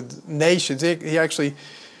worked with nations. He actually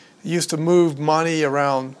used to move money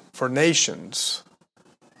around for nations,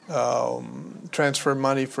 transfer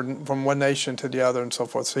money from one nation to the other and so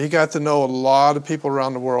forth. So he got to know a lot of people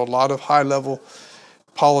around the world, a lot of high-level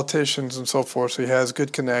politicians and so forth. So he has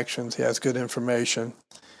good connections. He has good information.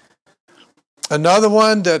 Another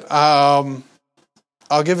one that I'll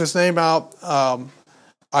give his name out.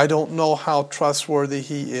 I don't know how trustworthy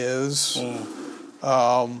he is.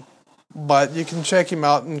 But you can check him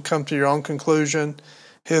out and come to your own conclusion.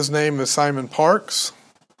 His name is Simon Parks.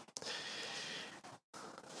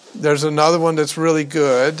 There's another one that's really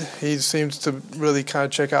good. He seems to really kind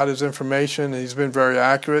of check out his information, and he's been very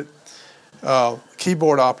accurate.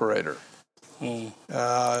 Keyboard operator.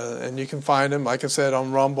 And you can find him, like I said,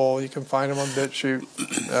 on Rumble. You can find him on BitChute,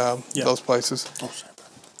 those places.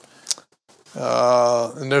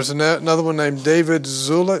 And there's another one named David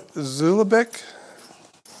Zulabek.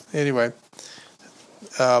 Anyway,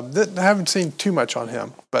 I haven't seen too much on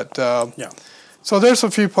him, but so there's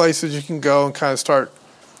a few places you can go and kind of start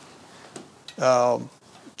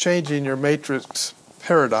changing your matrix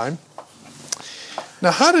paradigm.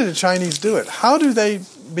 Now, how did the Chinese do it? How do they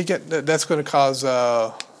begin? That's going to cause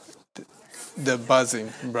the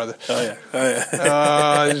buzzing, brother. Oh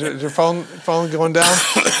yeah. Is your phone going down?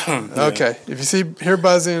 Okay. If you hear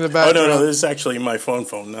buzzing in the background. Oh no, this is actually my phone,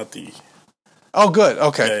 not the. Oh, good.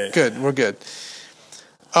 Okay, good. We're good.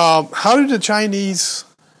 How did the Chinese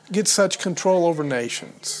get such control over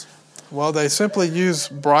nations? Well, they simply use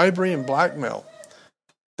bribery and blackmail.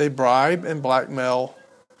 They bribe and blackmail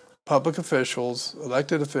public officials,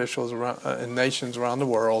 elected officials in nations around the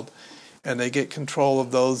world, and they get control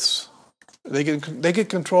of those. They get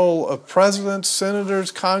control of presidents,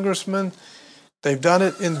 senators, congressmen. They've done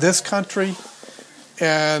it in this country,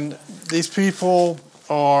 and these people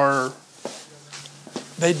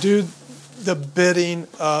they do the bidding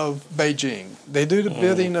of Beijing. They do the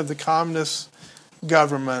bidding of the communist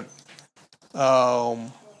government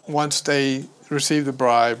once they receive the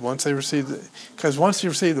bribe. Because once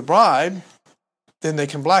you receive the bribe, then they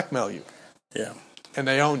can blackmail you. Yeah. And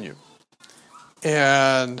they own you.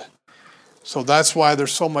 And so that's why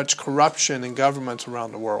there's so much corruption in governments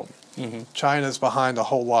around the world. China's behind a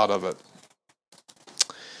whole lot of it.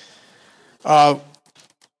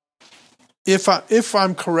 If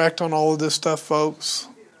I'm correct on all of this stuff, folks,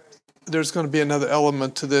 there's going to be another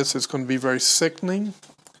element to this. It's going to be very sickening,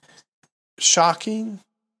 shocking,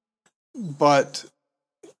 but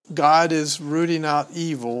God is rooting out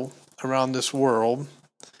evil around this world,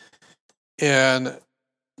 and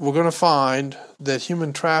we're going to find that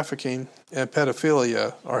human trafficking and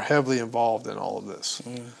pedophilia are heavily involved in all of this.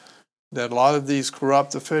 That a lot of these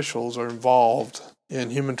corrupt officials are involved in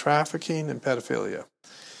human trafficking and pedophilia.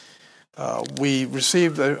 We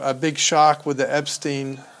received a big shock with the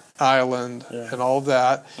Epstein Island and all of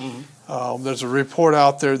that. Mm-hmm. There's a report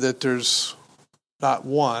out there that there's not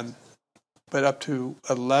one, but up to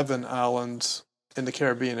 11 islands in the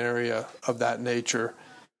Caribbean area of that nature.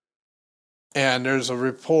 And there's a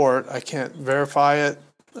report, I can't verify it,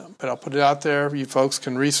 but I'll put it out there. You folks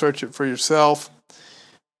can research it for yourself,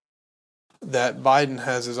 that Biden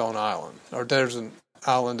has his own island, or there's an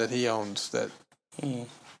island that he owns that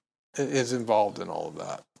is involved in all of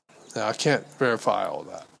that. Now, I can't verify all of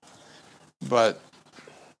that, but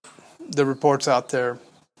the report's out there.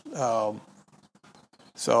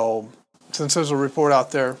 So since there's a report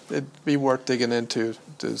out there, it'd be worth digging into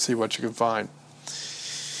to see what you can find.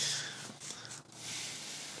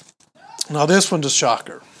 Now, this one's a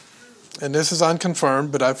shocker, and this is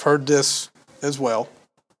unconfirmed, but I've heard this as well.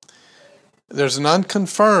 There's an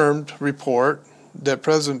unconfirmed report that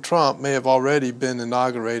President Trump may have already been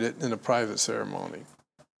inaugurated in a private ceremony.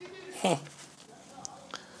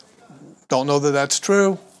 Don't know that that's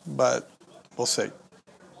true, but we'll see.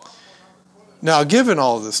 Now, given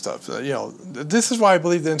all of this stuff, this is why I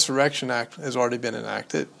believe the Insurrection Act has already been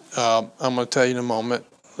enacted. I'm going to tell you in a moment.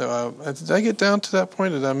 Did I get down to that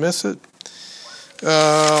point? Did I miss it?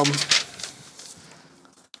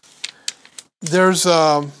 There's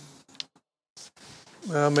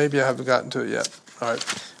maybe I haven't gotten to it yet. All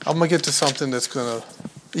right. I'm going to get to something that's going to...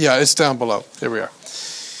 Yeah, it's down below. Here we are.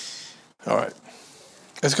 All right.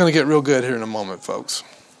 It's going to get real good here in a moment, folks.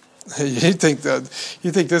 You think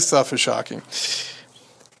this stuff is shocking.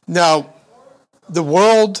 Now, the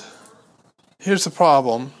world... Here's the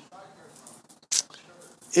problem.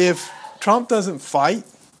 If Trump doesn't fight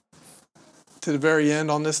to the very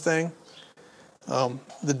end on this thing,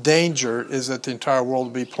 the danger is that the entire world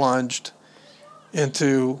will be plunged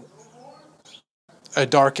into a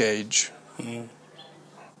dark age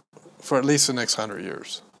for at least the next 100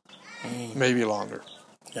 years, maybe longer.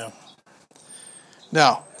 Yeah.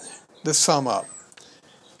 Now, let's sum up.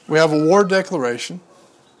 We have a war declaration.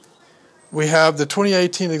 We have the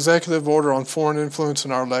 2018 executive order on foreign influence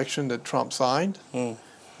in our election that Trump signed,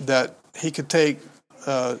 that he could take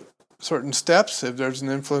certain steps if there's an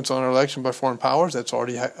influence on our election by foreign powers. That's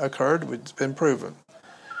already occurred. It's been proven.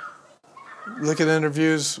 Look at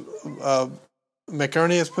interviews.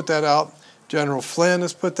 McInerney has put that out. General Flynn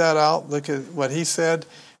has put that out. Look at what he said.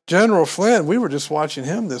 General Flynn, we were just watching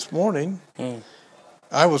him this morning.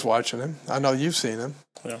 I was watching him. I know you've seen him.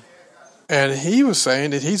 Yeah. And he was saying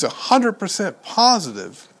that he's 100%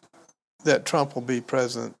 positive that Trump will be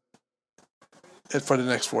president for the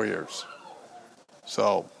next 4 years.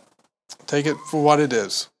 So take it for what it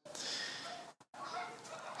is.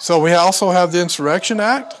 So we also have the Insurrection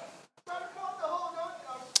Act.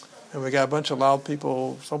 And we got a bunch of loud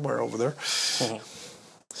people somewhere over there.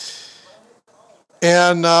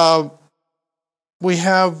 And we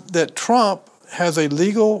have that Trump has a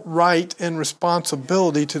legal right and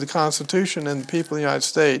responsibility to the Constitution and the people of the United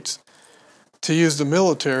States to use the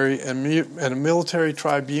military and a military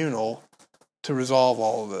tribunal to resolve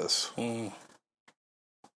all of this.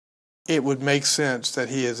 It would make sense that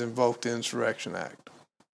he has invoked the Insurrection Act.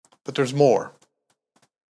 But there's more.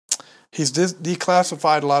 He's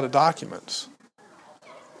declassified a lot of documents,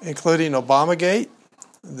 including Obamagate,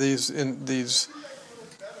 these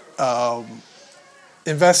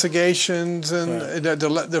investigations, and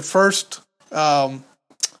the first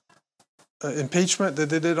impeachment that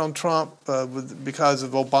they did on Trump because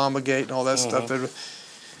of Obamagate and all that stuff.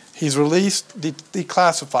 He's released,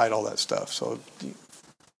 declassified all that stuff. So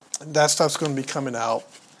that stuff's going to be coming out.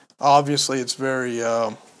 Obviously, it's very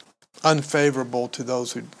unfavorable to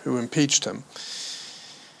those who impeached him.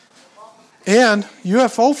 And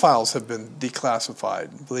UFO files have been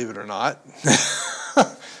declassified, believe it or not.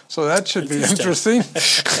 So that should be interesting.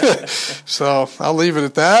 So I'll leave it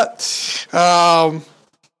at that.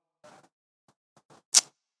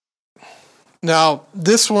 Now,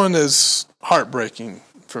 this one is heartbreaking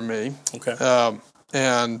for me. Okay.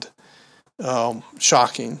 And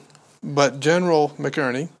shocking. But General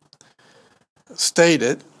McInerney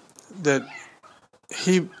stated that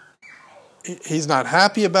he's not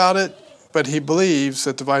happy about it, but he believes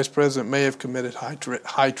that the vice president may have committed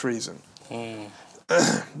high treason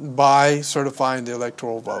by certifying the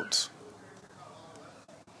electoral votes.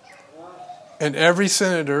 And every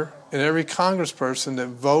senator and every congressperson that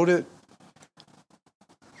voted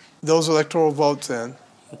those electoral votes in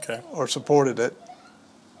or supported it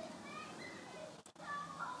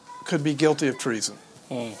could be guilty of treason,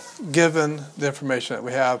 given the information that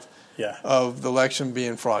we have of the election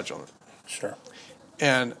being fraudulent. Sure.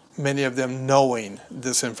 And many of them knowing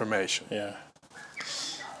this information. Yeah.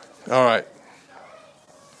 All right.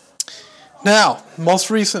 Now, most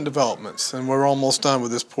recent developments, and we're almost done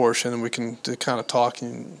with this portion, and we can kind of talk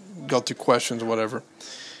and go through questions or whatever.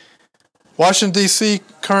 Washington, D.C.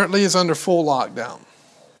 currently is under full lockdown.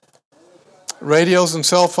 Radios and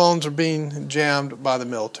cell phones are being jammed by the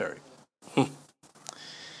military.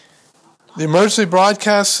 The emergency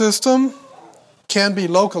broadcast system can be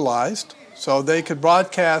localized, so they could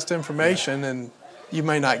broadcast information and you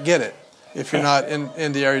may not get it if you're not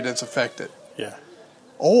in the area that's affected. Yeah.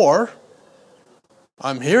 Or,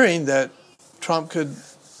 I'm hearing that Trump could,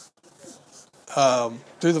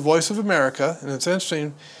 through the Voice of America, and it's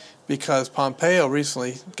interesting because Pompeo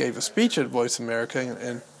recently gave a speech at Voice of America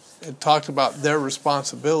and talked about their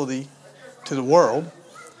responsibility to the world.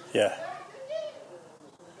 Yeah.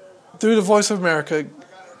 Through the Voice of America,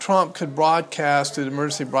 Trump could broadcast through the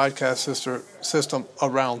emergency broadcast system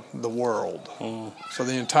around the world. So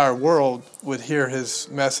the entire world would hear his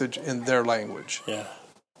message in their language. Yeah.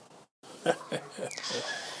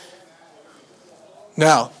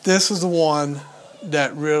 Now, this is the one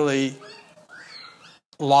that really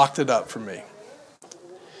locked it up for me.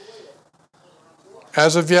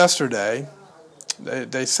 As of yesterday,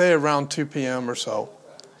 they say around 2 p.m. or so,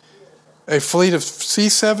 a fleet of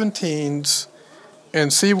C-17s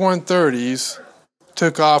and C-130s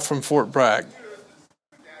took off from Fort Bragg.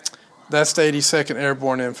 That's the 82nd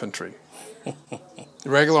Airborne Infantry, the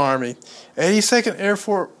regular Army.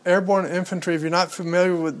 82nd Airborne Infantry, if you're not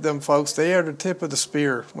familiar with them folks, they are the tip of the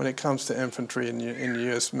spear when it comes to infantry in the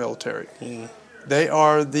U.S. military. They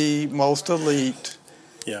are the most elite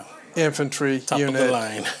infantry Top unit of the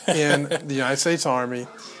line. in the United States Army.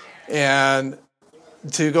 And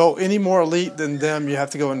to go any more elite than them, you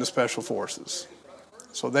have to go into Special Forces.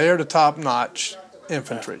 So they are the top-notch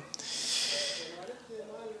infantry.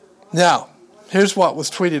 Now, here's what was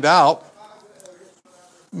tweeted out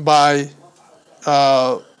by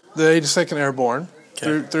the 82nd Airborne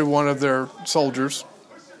through one of their soldiers.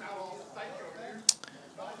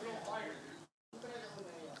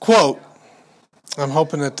 Quote, I'm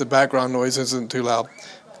hoping that the background noise isn't too loud.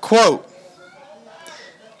 Quote,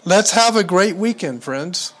 let's have a great weekend,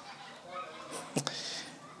 friends.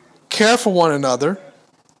 Care for one another.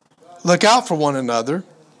 Look out for one another.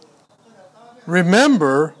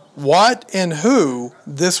 Remember what and who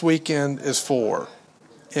this weekend is for.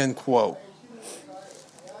 End quote.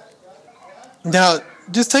 Now,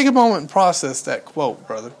 just take a moment and process that quote,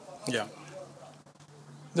 brother. Yeah.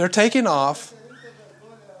 They're taking off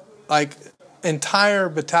like entire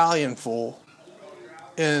battalion full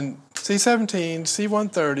in C-17s,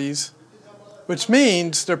 C-130s, which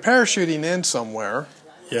means they're parachuting in somewhere.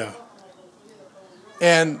 Yeah.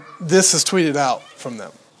 And this is tweeted out from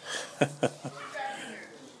them.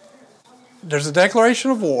 There's a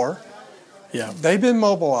declaration of war. Yeah. They've been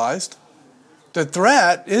mobilized. The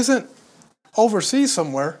threat isn't overseas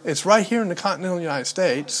somewhere. It's right here in the continental United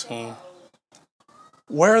States.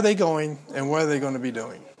 Where are they going and what are they going to be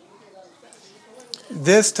doing?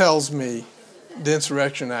 This tells me the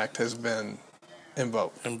Insurrection Act has been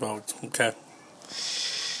invoked. Okay.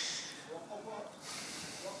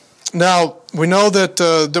 Now, we know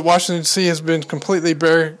that Washington, D.C. has been completely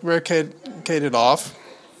barricaded off.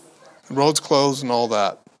 The roads closed and all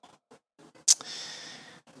that.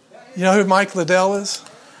 You know who Mike Liddell is?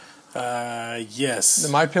 Yes. The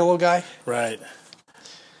My Pillow guy? Right.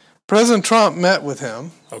 President Trump met with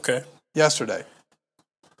him yesterday.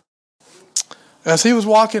 As he was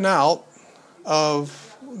walking out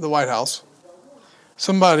of the White House,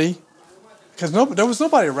 somebody, because there was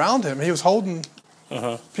nobody around him, he was holding,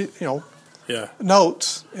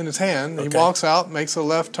 notes in his hand. He walks out, makes a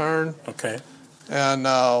left turn. Okay. And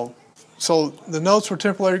so the notes were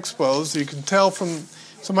temporarily exposed. You can tell from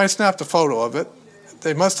somebody snapped a photo of it.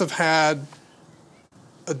 They must have had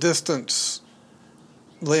a distance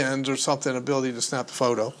lens or something, ability to snap the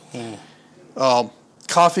photo.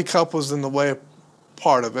 Coffee cup was in the way of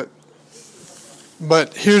part of it.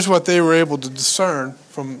 But here's what they were able to discern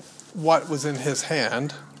from what was in his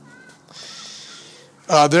hand.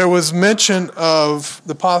 There was mention of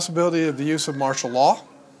the possibility of the use of martial law.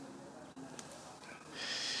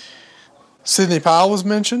 Sidney Powell was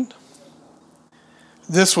mentioned.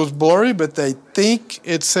 This was blurry, but they think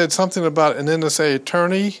it said something about an NSA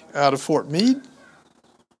attorney out of Fort Meade.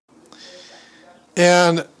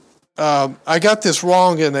 And I got this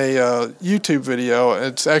wrong in a YouTube video.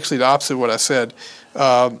 It's actually the opposite of what I said.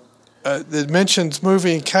 It mentions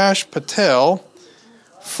moving Kash Patel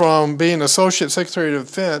from being Associate Secretary of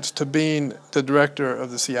Defense to being the Director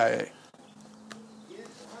of the CIA.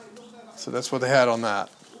 So that's what they had on that.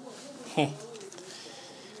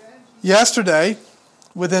 Yesterday,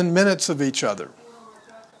 within minutes of each other,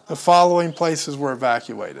 the following places were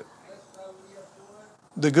evacuated.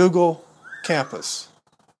 The Google campus,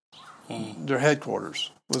 their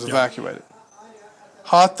headquarters, was evacuated.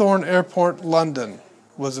 Hawthorne Airport, London,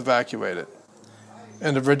 was evacuated.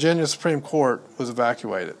 And the Virginia Supreme Court was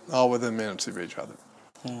evacuated, all within minutes of each other.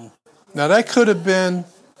 Now, that could have been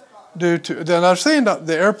due to... They're saying that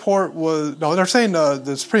the airport was... No, they're saying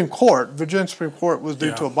the Supreme Court, Virginia Supreme Court, was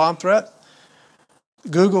due to a bomb threat.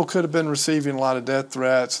 Google could have been receiving a lot of death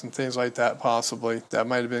threats and things like that, possibly. That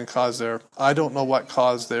might have been caused there. I don't know what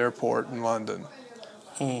caused the airport in London.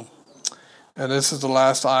 And this is the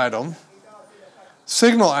last item.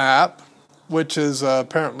 Signal app, which is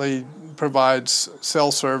apparently provides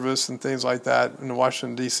cell service and things like that in the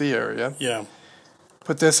Washington, D.C. area. Yeah.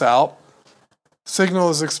 Put this out. Signal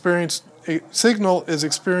is experiencing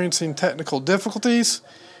technical difficulties.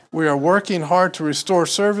 We are working hard to restore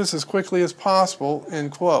service as quickly as possible,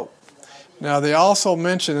 end quote. Now, they also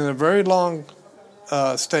mentioned in a very long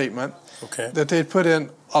statement that they'd put in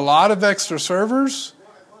a lot of extra servers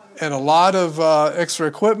and a lot of extra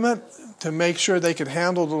equipment to make sure they could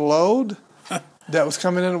handle the load that was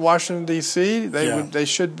coming into Washington, D.C. They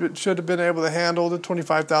should have been able to handle the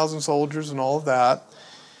 25,000 soldiers and all of that.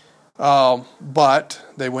 But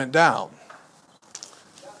they went down.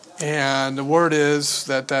 And the word is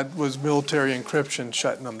that was military encryption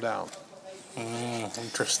shutting them down.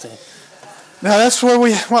 Interesting. Now, that's what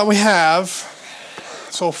we have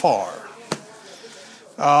so far.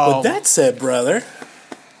 With that said, brother,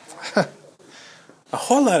 a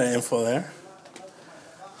whole lot of info there.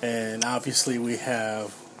 And obviously we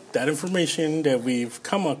have that information that we've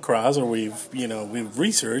come across or we've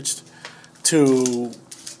researched to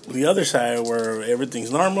the other side where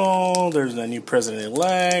everything's normal. There's a new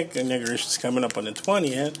president-elect. Inauguration's coming up on the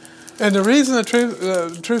 20th. And the reason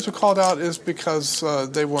the troops were called out is because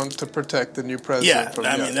they want to protect the new president.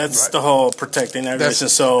 That's the whole protect the inauguration.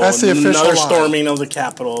 That's the official another line. Storming of the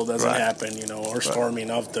Capitol doesn't happen, or storming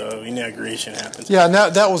of the inauguration happens. Yeah, and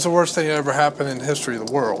that was the worst thing that ever happened in the history of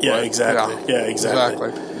the world. Yeah, right? exactly. Yeah, exactly.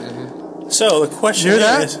 Mm-hmm. So the question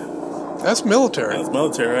is... That's military. That's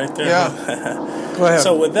military right there. Yeah. Go ahead.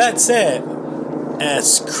 So with that said,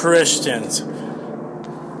 as Christians,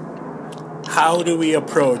 how do we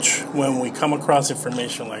approach when we come across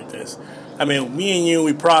information like this? I mean, me and you,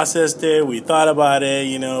 we processed it, we thought about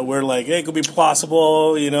it, we're like, hey, it could be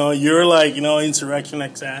plausible, you're like, insurrection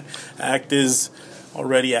act is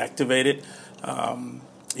already activated,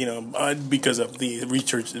 because of the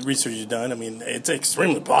research you've done. I mean, it's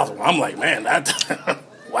extremely plausible. I'm like, man, that,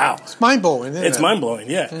 wow. It's mind-blowing, isn't it? It's mind-blowing,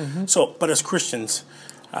 yeah. Mm-hmm. So, but as Christians,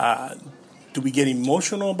 do we get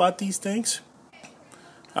emotional about these things?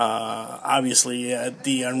 Obviously,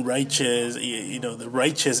 the unrighteous, the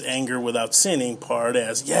righteous anger without sinning part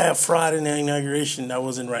as, fraud in the inauguration, that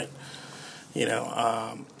wasn't right.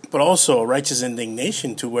 But also righteous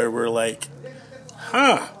indignation to where we're like,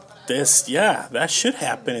 that should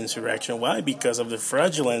happen, insurrection. Why? Because of the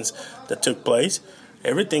fraudulence that took place.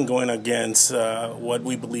 Everything going against what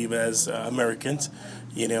we believe as Americans,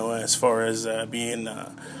 as far as being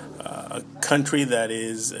a country that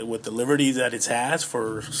is with the liberties that it has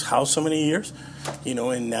for so many years,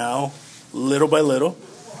 and now little by little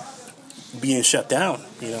being shut down,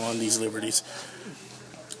 on these liberties.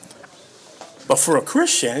 But for a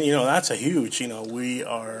Christian, that's a huge,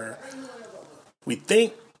 we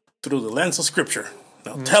think through the lens of Scripture.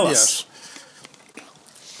 Now tell us.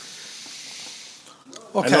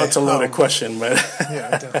 Okay. I know it's a loaded question, but...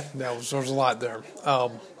 there's a lot there.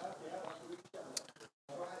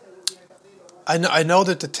 I know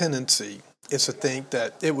that the tendency is to think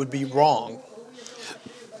that it would be wrong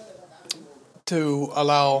to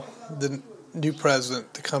allow the new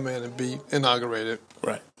president to come in and be inaugurated,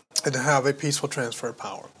 right, and to have a peaceful transfer of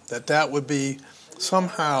power. That would be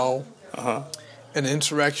somehow an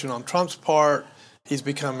insurrection on Trump's part. He's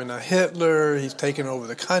becoming a Hitler. He's taking over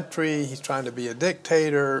the country. He's trying to be a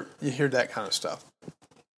dictator. You hear that kind of stuff.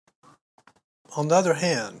 On the other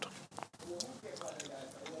hand,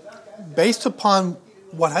 based upon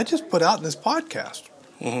what I just put out in this podcast,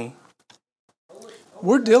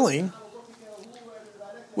 we're dealing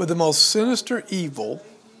with the most sinister evil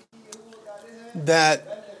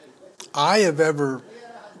that I have ever,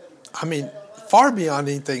 far beyond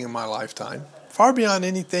anything in my lifetime, far beyond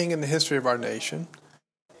anything in the history of our nation.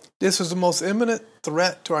 This is the most imminent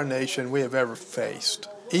threat to our nation we have ever faced.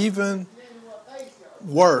 Even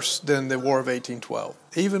worse than the War of 1812.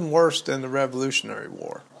 Even worse than the Revolutionary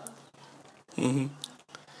War. The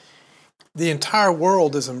entire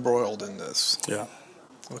world is embroiled in this. Yeah.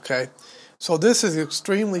 Okay? So this is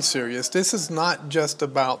extremely serious. This is not just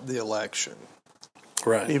about the election.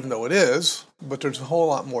 Right. Even though it is, but there's a whole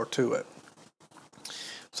lot more to it.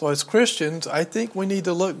 So as Christians, I think we need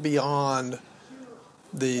to look beyond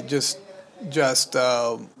the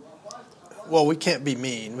well, we can't be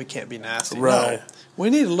mean, we can't be nasty. Right. No. We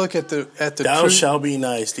need to look at the Thou shalt be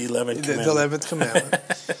nice, the 11th commandment. The 11th commandment.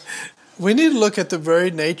 We need to look at the very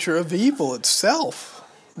nature of evil itself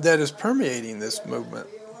that is permeating this movement,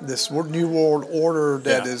 this new world order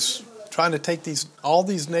that is trying to take all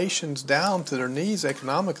these nations down to their knees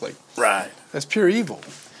economically. Right. That's pure evil.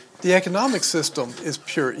 The economic system is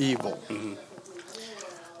pure evil. Mm-hmm.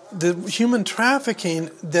 The human trafficking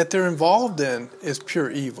that they're involved in is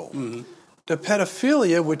pure evil. Mm-hmm. The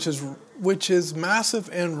pedophilia, which is massive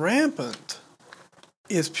and rampant,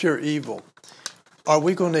 is pure evil. Are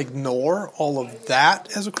we going to ignore all of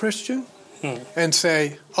that as a Christian and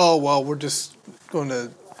say, oh, well, we're just going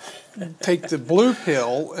to take the blue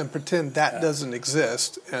pill and pretend that doesn't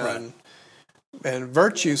exist and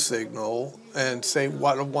virtue signal and say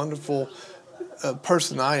what a wonderful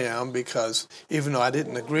person I am, because even though I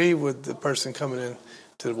didn't agree with the person coming in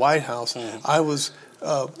to the White House, I was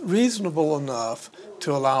reasonable enough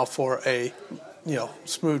to allow for a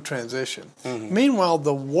smooth transition. Mm-hmm. Meanwhile,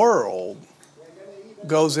 the world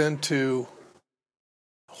goes into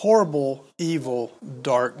horrible, evil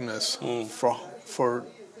darkness for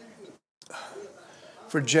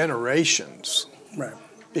generations, right?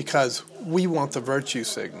 Because we want the virtue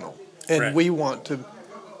signal, and we want to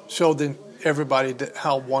show everybody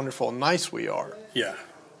how wonderful and nice we are. Yeah.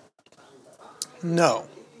 No.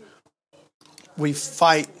 We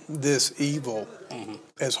fight this evil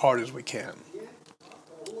as hard as we can,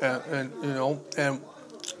 and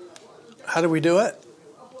how do we do it?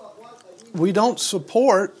 We don't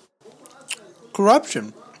support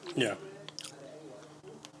corruption. Yeah.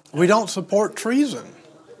 We don't support treason.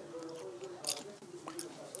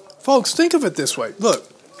 Folks, think of it this way. Look,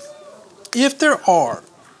 if there are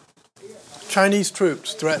Chinese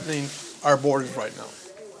troops threatening our borders right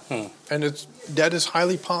now, and that is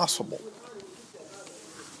highly possible,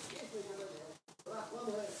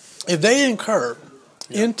 if they incur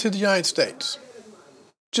into the United States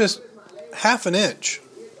just half an inch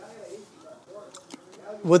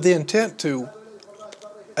with the intent to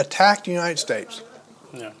attack the United States,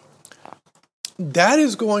 that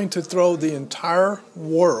is going to throw the entire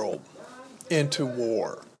world into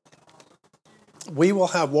war. We will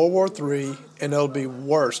have World War III, and it'll be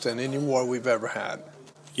worse than any war we've ever had.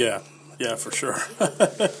 Yeah, for sure.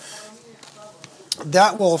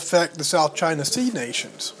 That will affect the South China Sea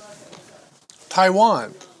nations.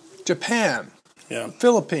 Taiwan, Japan,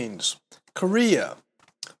 Philippines, Korea,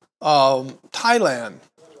 Thailand,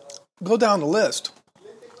 go down the list.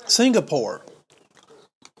 Singapore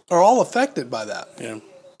are all affected by that. Yeah.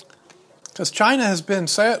 Because China has been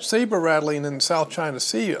saber rattling in the South China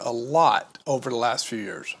Sea a lot over the last few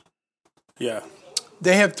years. Yeah.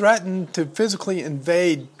 They have threatened to physically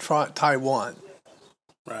invade Taiwan.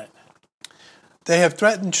 Right. They have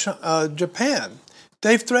threatened Japan.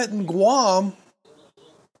 They've threatened Guam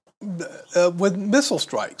with missile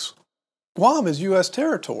strikes. Guam is U.S.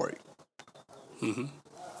 territory. Mm-hmm.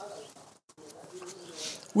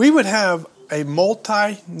 We would have a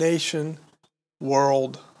multi-nation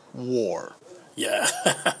world war. Yeah.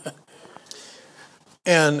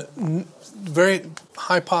 And very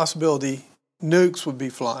high possibility nukes would be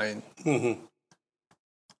flying. Mm-hmm.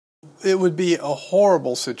 It would be a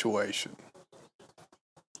horrible situation.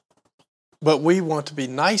 But we want to be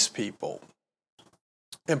nice people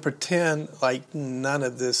and pretend like none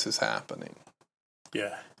of this is happening.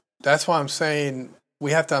 Yeah. That's why I'm saying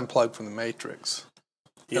we have to unplug from the matrix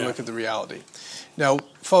and look at the reality. Now,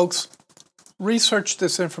 folks, research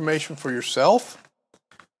this information for yourself.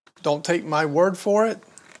 Don't take my word for it.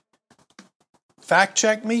 Fact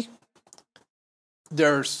check me.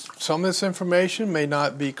 There's some of this information may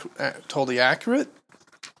not be totally accurate.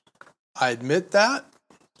 I admit that.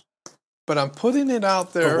 But I'm putting it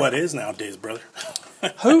out there. But what is nowadays, brother?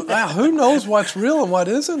 Who knows what's real and what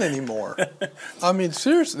isn't anymore? I mean,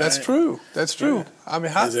 seriously, that's true. That's true. Yeah. I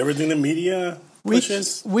mean, is everything the media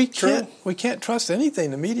pushes we true? can't trust anything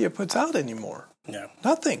the media puts out anymore. Yeah,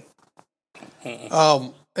 nothing.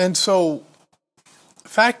 And so,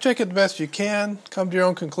 fact check it the best you can. Come to your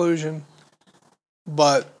own conclusion.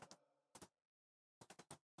 But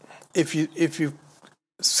if you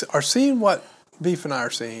are seeing what Beef and I are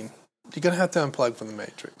seeing, you're going to have to unplug from the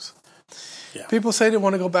matrix. Yeah. People say they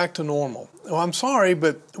want to go back to normal. Well, I'm sorry,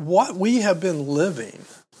 but what we have been living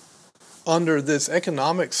under this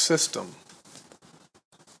economic system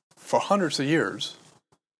for hundreds of years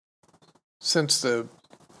since the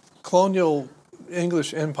colonial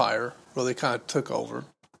English Empire really kind of took over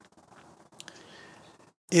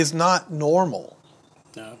is not normal.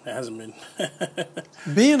 No, it hasn't been.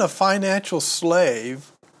 Being a financial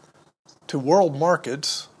slave to world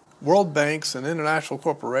markets, world banks, and international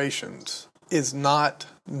corporations is not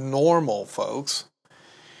normal, folks.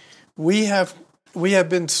 We have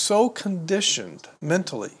been so conditioned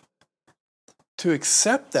mentally to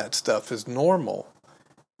accept that stuff as normal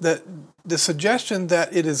that the suggestion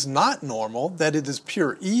that it is not normal, that it is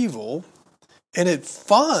pure evil, and it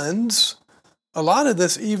funds a lot of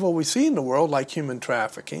this evil we see in the world, like human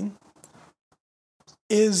trafficking,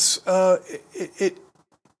 is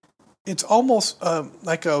it's almost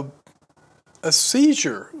like a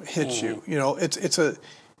seizure hits you. You know, it's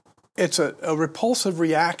a repulsive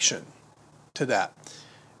reaction to that,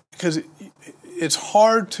 because it's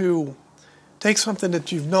hard to take something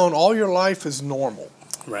that you've known all your life is normal,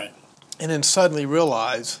 right, and then suddenly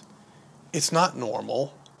realize it's not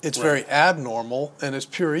normal. It's very abnormal, and it's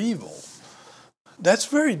pure evil. That's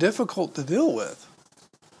very difficult to deal with.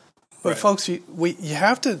 But folks, you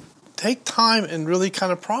have to take time and really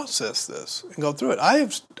kind of process this and go through it.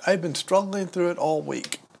 I've been struggling through it all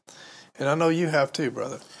week, and I know you have too,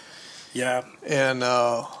 brother. Yeah. And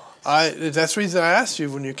that's the reason I asked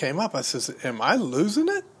you when you came up. I said, "Am I losing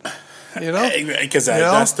it?" You know, because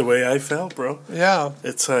that's the way I felt, bro. Yeah.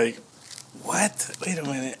 It's like, what? Wait a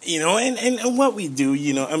minute. You know, and what we do,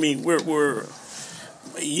 you know, I mean, we're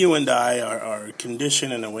you and I are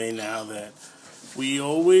conditioned in a way now that we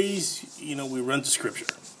always, you know, we run to Scripture.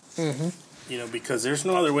 Mm-hmm. You know, because there's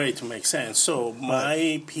no other way to make sense. So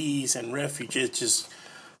my peace and refuge,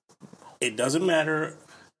 it doesn't matter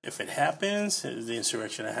if it happens, the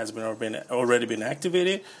insurrection has already been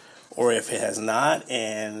activated, or if it has not,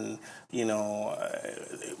 and, you know,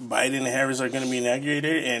 Biden and Harris are going to be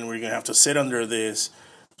inaugurated, and we're going to have to sit under this,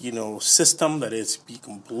 you know, system that is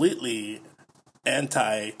completely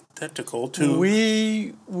antithetical to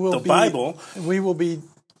the Bible. We will be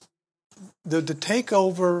the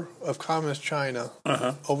takeover of communist China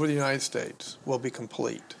over the United States will be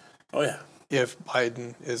complete. Oh yeah, if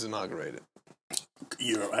Biden is inaugurated.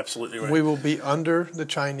 You're absolutely right. We will be under the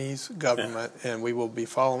Chinese government, and we will be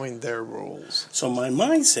following their rules. So my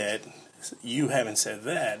mindset, you haven't said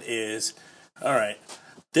that, is, all right,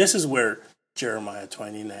 this is where Jeremiah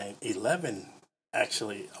 29:11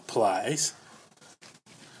 actually applies.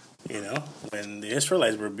 You know, when the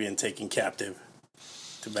Israelites were being taken captive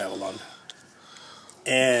to Babylon.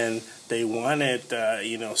 And they wanted,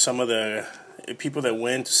 you know, some of the people that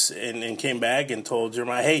went and came back and told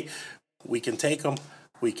Jeremiah, hey, we can take them,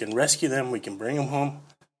 we can rescue them, we can bring them home.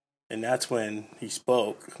 And that's when he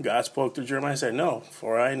spoke. God spoke to Jeremiah and said, no,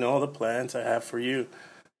 for I know the plans I have for you.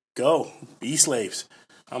 Go, be slaves.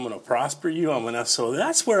 I'm going to prosper you. So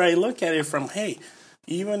that's where I look at it from, hey,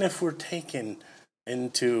 even if we're taken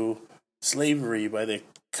into slavery by the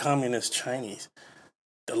communist Chinese,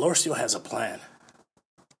 the Lord still has a plan.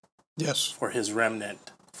 Yes. For his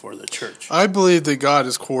remnant, for the church. I believe that God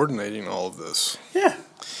is coordinating all of this. Yeah.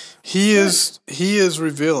 He is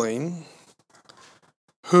revealing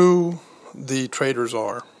who the traitors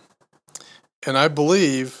are. And I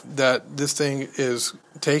believe that this thing is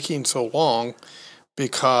taking so long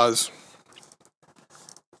because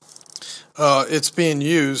it's being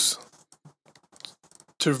used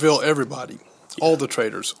to reveal everybody, all the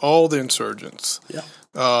traitors, all the insurgents. Yeah.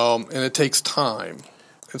 And it takes time.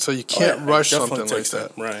 And so you can't rush something like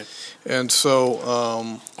that. Right. And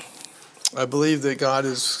so I believe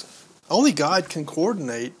that only God can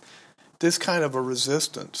coordinate this kind of a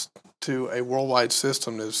resistance to a worldwide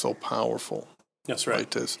system that is so powerful. That's right.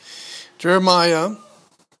 Like this. Jeremiah,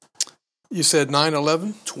 you said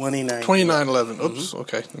 9:11? 29:11. Oops,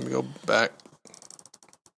 okay. Let me go back.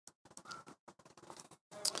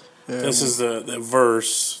 This is the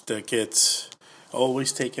verse that gets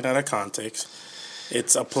always taken out of context.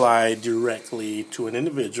 It's applied directly to an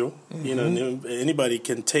individual. Mm-hmm. You know, anybody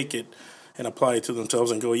can take it and apply it to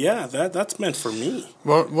themselves and go, yeah, that's meant for me.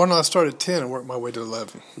 Well, why don't I start at 10 and work my way to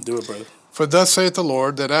 11? Do it, brother. For thus saith the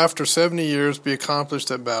Lord, that after 70 years be accomplished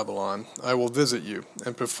at Babylon, I will visit you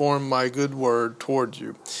and perform my good word toward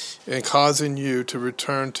you, in causing you to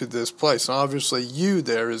return to this place. And obviously, you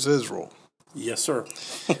there is Israel. Yes, sir.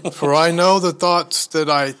 For I know the thoughts that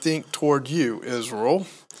I think toward you, Israel,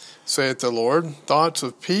 saith the Lord, thoughts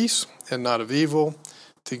of peace and not of evil,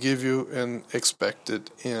 to give you an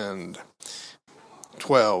expected end.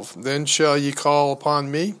 12. Then shall ye call upon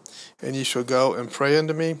me, and ye shall go and pray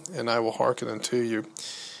unto me, and I will hearken unto you.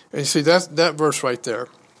 And you see, that verse right there.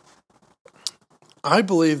 I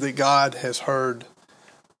believe that God has heard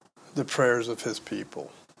the prayers of his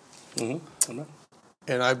people. Mm-hmm. Amen.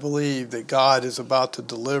 And I believe that God is about to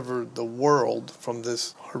deliver the world from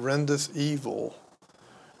this horrendous evil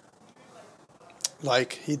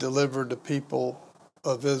like he delivered the people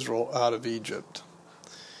of Israel out of Egypt.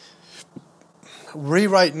 We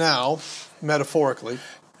right now, metaphorically,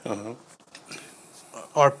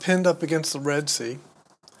 are pinned up against the Red Sea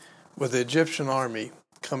with the Egyptian army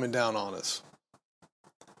coming down on us.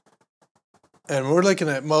 And we're looking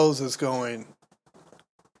at Moses going,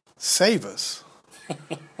 save us. And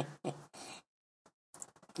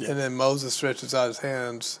then Moses stretches out his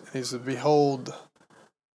hands and he says, behold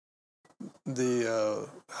the,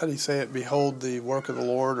 how do you say it? Behold the work of the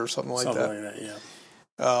Lord or something like that. Something like that,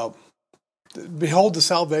 yeah. Behold the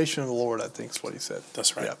salvation of the Lord, I think is what he said.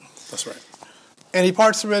 That's right. Yeah. That's right. And he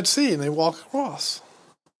parts the Red Sea and they walk across.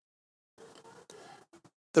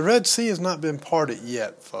 The Red Sea has not been parted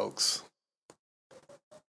yet, folks.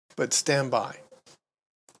 But stand by.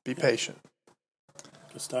 Be patient.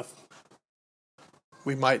 Good stuff.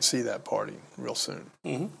 We might see that parting real soon.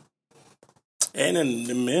 Mm-hmm. And in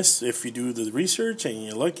the midst, if you do the research and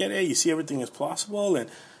you look at it, you see everything is possible. And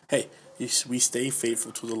hey, we stay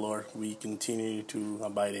faithful to the Lord. We continue to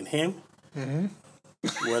abide in Him,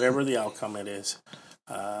 whatever the outcome it is.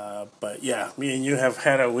 But yeah, me and you have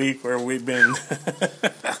had a week where we've been.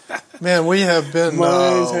 Man, we have been.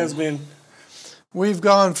 Mine has been. We've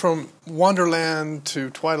gone from Wonderland to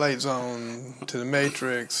Twilight Zone to the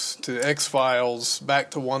Matrix to X-Files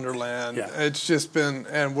back to Wonderland. Yeah. It's just been,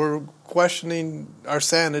 and we're questioning our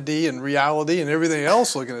sanity and reality and everything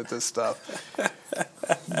else looking at this stuff.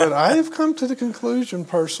 But I have come to the conclusion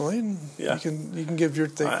personally, and you can give your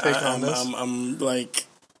take on this. I'm like,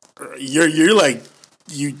 you're like.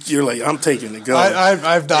 You're like, I'm taking the go.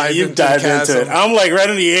 I've dived into the chasm. into it. I'm like right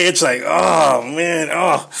on the edge, like, oh man,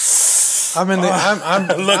 I'm in the. I'm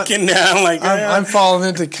looking down, like I'm falling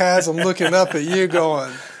into chasm, looking up at you,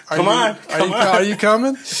 going, Are you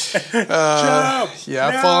coming?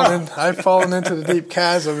 Yeah, I've fallen into the deep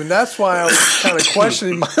chasm, and that's why I was kind of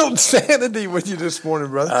questioning my own sanity with you this morning,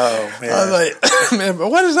 brother. Oh man, I was like, man, but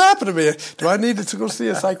what has happened to me? Do I need to go see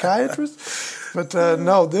a psychiatrist? But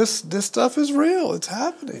no, this stuff is real. It's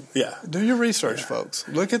happening. Yeah. Do your research, folks.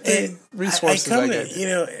 Look at the resources I gave you.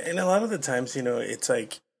 And a lot of the times, it's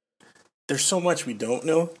like there's so much we don't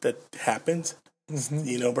know that happens.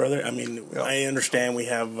 Brother. I mean, I understand we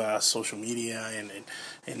have social media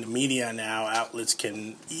and the media now. Outlets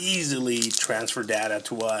can easily transfer data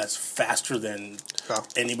to us faster than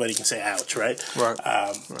anybody can say ouch, right? Right.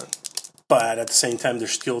 But at the same time,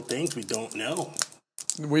 there's still things we don't know.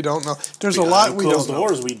 We don't know. There's a lot we don't know.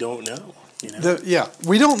 Doors we don't know.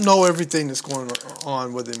 We don't know everything that's going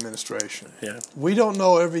on with the administration. Yeah. We don't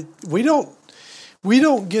know we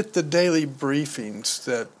don't get the daily briefings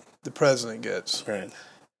that the president gets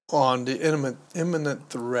on the imminent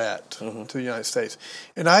threat to the United States.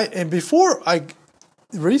 And before I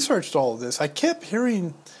researched all of this, I kept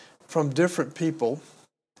hearing from different people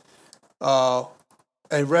a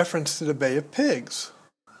reference to the Bay of Pigs,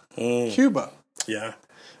 Cuba. Yeah.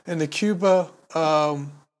 And the Cuba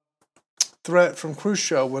threat from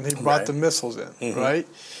Khrushchev when he brought the missiles in, right?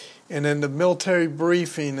 And then the military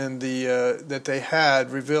briefing and the that they had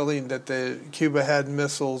revealing that Cuba had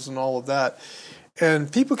missiles and all of that. And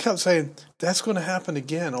people kept saying, that's going to happen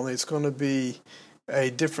again, only it's going to be a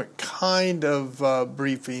different kind of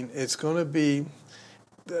briefing. It's going to be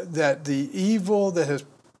that the evil that has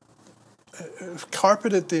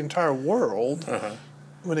carpeted the entire world,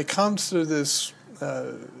 when it comes to this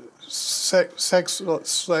sex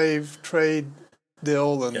slave trade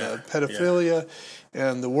deal and pedophilia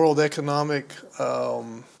and the world economic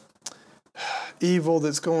evil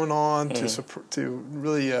that's going on to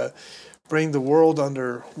really bring the world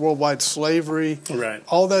under worldwide slavery. Right.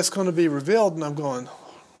 All that's going to be revealed, and I'm going,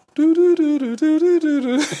 do do do do do do do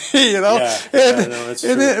do,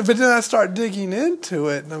 but then I start digging into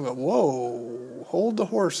it, and I'm going, whoa, hold the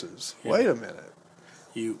horses. Wait a minute.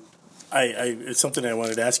 It's something I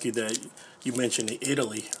wanted to ask you that you mentioned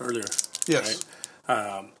Italy earlier. Yes.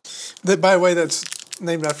 Right? That, by the way, that's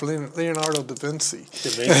named after Leonardo da Vinci.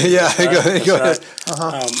 Go ahead.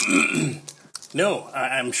 No,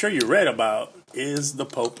 I'm sure you read about, is the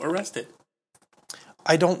Pope arrested?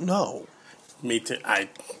 I don't know. Me too.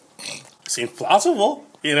 Seems plausible,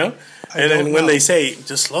 And then when they say,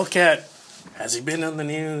 just look at, has he been on the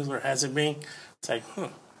news or has it been? It's like,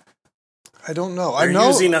 I don't know. They're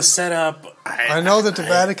using a setup. I know that the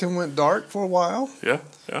Vatican went dark for a while. Yeah.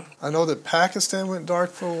 I know that Pakistan went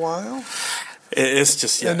dark for a while. It's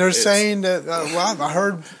just, and they're saying that,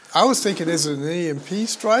 I was thinking it's an EMP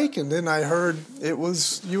strike, and then I heard it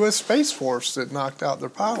was U.S. Space Force that knocked out their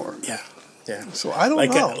power. Yeah. So I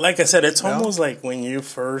don't know. Like I said, it's almost like when you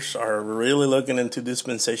first are really looking into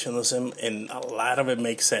dispensationalism, and a lot of it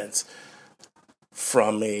makes sense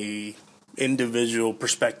from a individual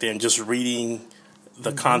perspective and just reading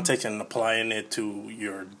the context and applying it to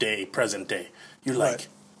your present day. You're like,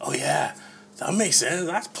 oh yeah, that makes sense.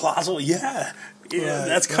 That's plausible. Yeah.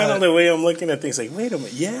 That's kind of the way I'm looking at things. Like, wait a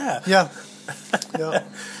minute. Yeah.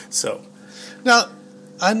 So now,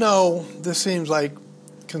 I know this seems like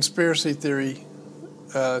conspiracy theory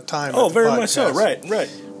time. Oh, very much so. Right.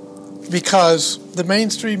 Because the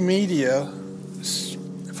mainstream media,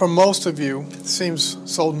 for most of you, seems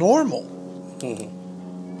so normal.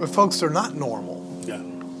 Mm-hmm. But folks, they're not normal. Yeah.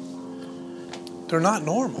 They're not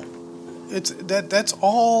normal. That's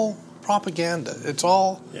all propaganda. It's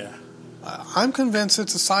all. Yeah. I'm convinced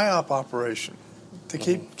it's a psyop operation to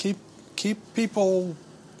keep people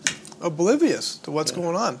oblivious to what's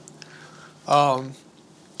going on.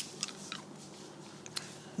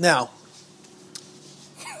 Now,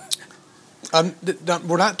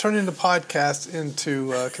 we're not turning the podcast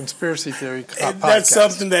into conspiracy theory podcast. That's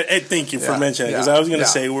something that, thank you for mentioning, because I was going to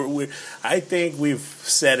say, I think we've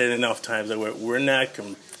said it enough times that we're not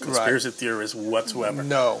conspiracy theorists whatsoever.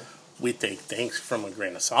 No. We take things from a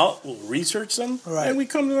grain of salt, we'll research them, right, and we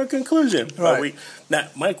come to a conclusion. Right. Now,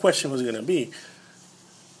 my question was going to be,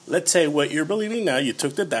 let's say what you're believing now, you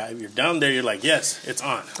took the dive, you're down there, you're like, yes, it's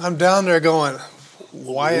on. I'm down there going,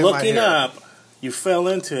 why am I looking here? up, you fell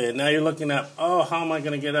into it, now you're looking up, oh, how am I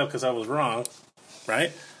going to get up because I was wrong,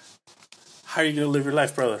 right? How are you going to live your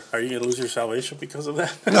life, brother? Are you going to lose your salvation because of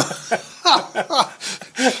that?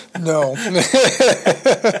 No.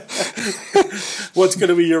 What's going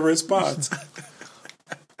to be your response?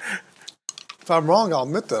 If I'm wrong, I'll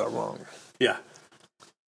admit that I'm wrong. Yeah.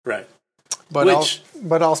 Right. But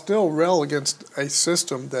I'll still rail against a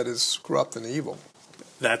system that is corrupt and evil.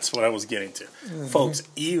 That's what I was getting to. Mm-hmm. Folks,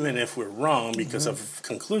 even if we're wrong because of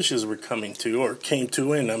conclusions we're coming to or came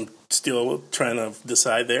to, and I'm still trying to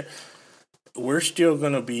decide there, we're still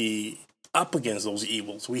going to be up against those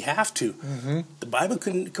evils. We have to. Mm-hmm. The Bible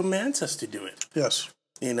commands us to do it. Yes.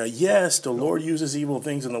 Yes, the Lord uses evil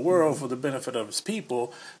things in the world for the benefit of his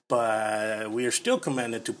people, but we are still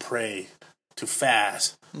commanded to pray, to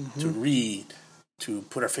fast, to read, to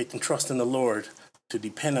put our faith and trust in the Lord, to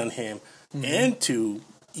depend on him, and to,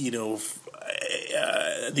 the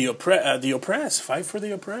oppressed, fight for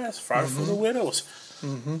the oppressed, fight for the widows.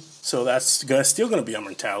 Mm-hmm. So that's still going to be our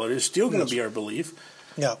mentality. It's still going to be our belief.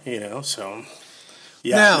 Yeah. So...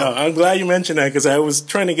 Yeah, no, I'm glad you mentioned that because I was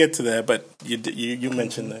trying to get to that, but you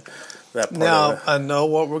mentioned that part. Now, I know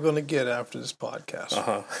what we're going to get after this podcast.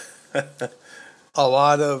 Uh-huh. A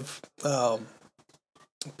lot of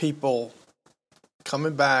people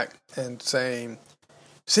coming back and saying,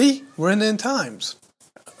 see, we're in the end times.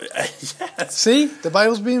 Yes. See, the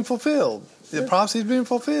Bible's being fulfilled. The prophecy's being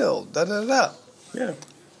fulfilled. Da-da-da-da. Yeah.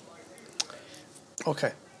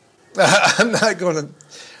 Okay. I'm not going to...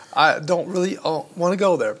 I don't really want to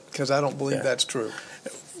go there because I don't believe that's true.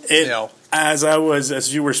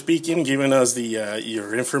 As you were speaking, giving us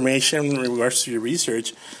your information in regards to your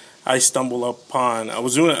research, I stumbled upon. I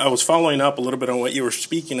was following up a little bit on what you were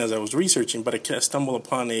speaking as I was researching, but I stumbled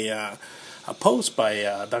upon a post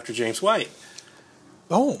by Dr. James White.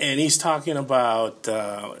 Oh, and he's talking about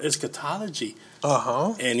eschatology.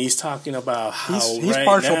 And he's talking about how he's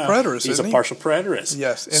partial preterist. He's a partial preterist.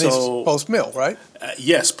 Yes, and he's post-mill, right?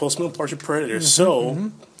 Yes, post-mill partial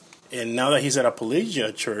preterist. And now that he's at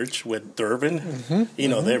Apologia Church with Durbin,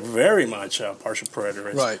 they're very much partial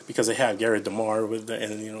preterists, right? Because they have Gary DeMar in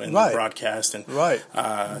the broadcast,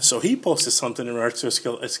 and so he posted something in regards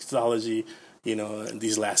to eschatology. In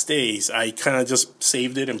these last days, I kind of just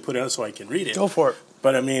saved it and put it out so I can read it. Go for it.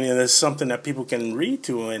 But I mean, it's something that people can read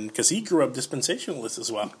to, and because he grew up dispensationalist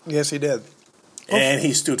as well. Yes, he did. And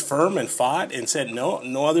he stood firm and fought and said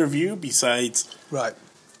no other view besides right.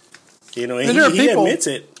 And he admits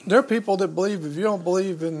it. There are people that believe if you don't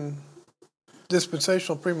believe in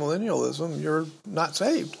dispensational premillennialism, you're not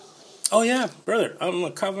saved. Oh yeah, brother. I'm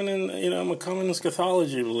a covenant. I'm a covenant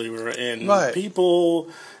eschatology believer, and people,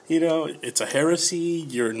 it's a heresy.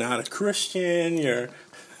 You're not a Christian.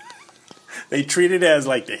 They treat it as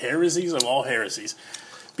like the heresies of all heresies,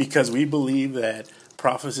 because we believe that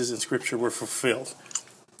prophecies in Scripture were fulfilled,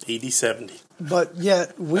 AD 70. But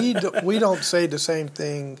yet we don't say the same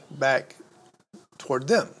thing back toward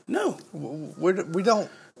them. No, we don't.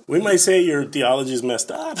 We might say your theology is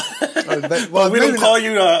messed up, well, but we don't call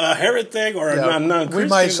you a heretic or a non-Christian. We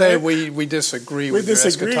might say right? we disagree with your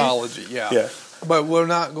eschatology. Yeah. But we're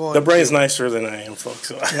not going. The brain's nicer than I am, folks.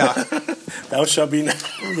 So. Yeah. Thou shalt be.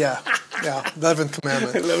 Yeah. 11th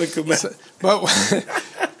commandment. 11th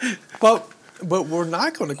commandment. But we're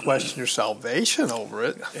not going to question your salvation over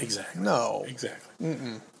it. Exactly. No. Exactly.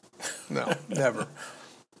 No, never.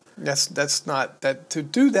 That's not that. To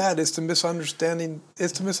do that is to misunderstanding.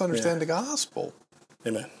 Is to misunderstand the gospel.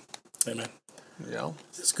 Amen. You know,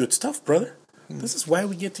 this is good stuff, brother. This is why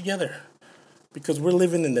we get together, because we're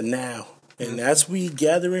living in the now, and as we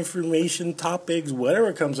gather information, topics,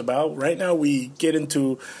 whatever comes about. Right now, we get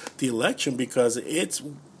into the election because it's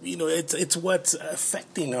what's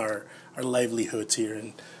affecting our livelihoods here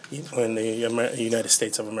in the United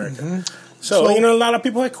States of America. So, a lot of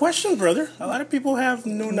people have questions, brother. A lot of people have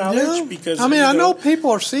no knowledge because... I mean, I know people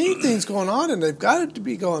are seeing things going on, and they've got to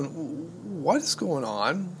be going, what is going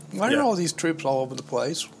on? Why are all these troops all over the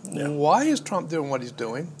place? Yeah. Why is Trump doing what he's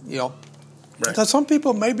doing? Right. Because some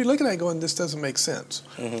people may be looking at it going, this doesn't make sense.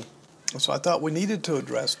 So I thought we needed to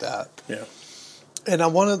address that. Yeah. And I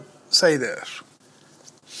want to say this.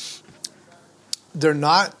 They're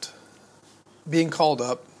not being called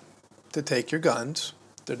up to take your guns.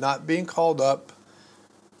 They're not being called up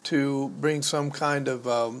to bring some kind of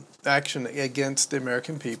action against the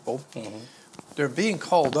American people. They're being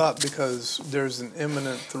called up because there's an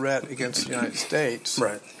imminent threat against the United States.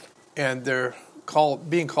 Right. And they're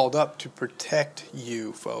being called up to protect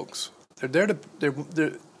you, folks. They're there to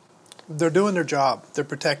they're doing their job. They're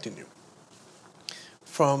protecting you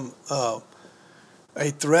from a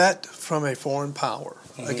threat from a foreign power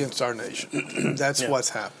against our nation. That's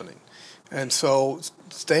what's happening. And so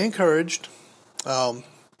stay encouraged. I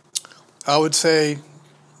would say,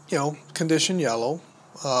 condition yellow.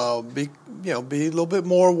 Be a little bit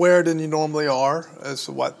more aware than you normally are as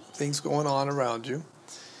to what things going on around you.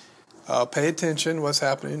 Pay attention what's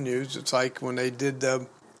happening in news. It's like when they did the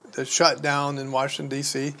shutdown in Washington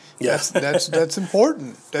D.C. Yeah. That's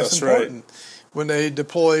important. That's important. Right. When they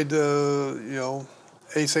deployed,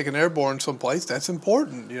 82nd Airborne someplace, that's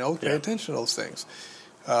important. Pay attention to those things.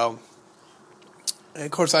 And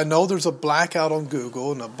of course, I know there's a blackout on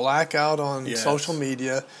Google and a blackout on social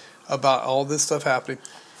media about all this stuff happening.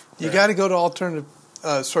 You got to go to alternative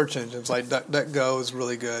search engines like DuckDuckGo is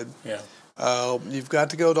really good. Yeah. You've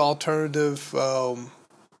got to go to alternative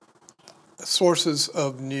sources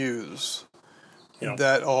of news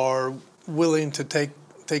that are willing to take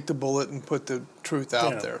the bullet and put the truth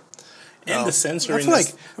out there. And the censoring,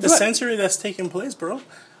 censoring that's taking place, bro.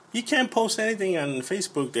 You can't post anything on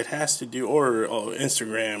Facebook that has to do, or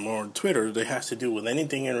Instagram or Twitter that has to do with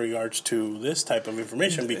anything in regards to this type of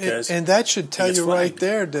information, because and that should tell you right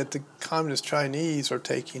there that the communist Chinese are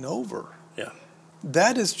taking over. Yeah,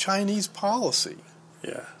 that is Chinese policy.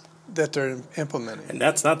 Yeah, that they're implementing, and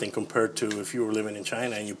that's nothing compared to if you were living in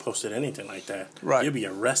China and you posted anything like that. Right, you'd be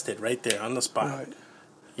arrested right there on the spot. Right.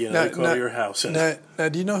 They go to your house. Now,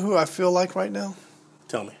 do you know who I feel like right now?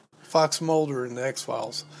 Tell me. Fox Mulder in the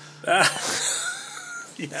X-Files. Yeah.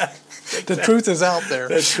 The truth is out there.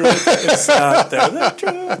 The truth is out there. The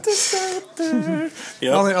truth is out there.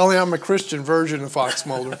 Yep. Only I'm a Christian version of Fox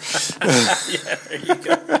Mulder. Yeah, there you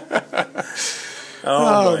go.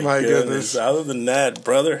 Oh my goodness. Other than that,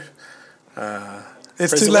 brother.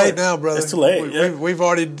 It's too late now, brother. It's too late. We've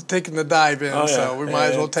already taken the dive in, so we might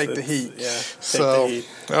as well take the heat. Yeah. So, the heat.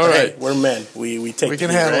 All right. Hey, we're men. We take. We can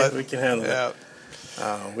the heat, handle right? it. We can handle it. Yeah.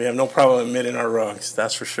 We have no problem admitting our wrongs.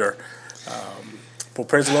 That's for sure. Well,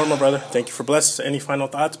 praise the Lord, my brother. Thank you for blessing us. Any final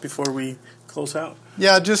thoughts before we close out?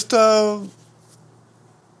 Yeah, just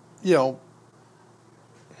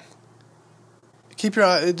keep your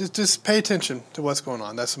eye. Just pay attention to what's going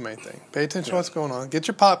on. That's the main thing. Pay attention to what's going on. Get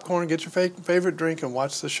your popcorn, get your favorite drink, and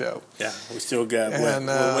watch the show. Yeah, we still got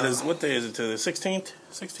what day is it? To the 16th?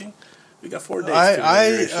 16th? We got 4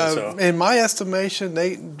 days. In my estimation,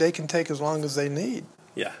 they can take as long as they need.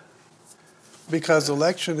 Yeah. Because the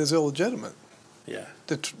election is illegitimate. Yeah.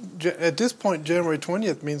 At this point, January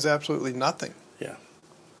 20th means absolutely nothing. Yeah.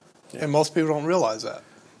 And most people don't realize that.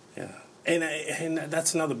 Yeah. And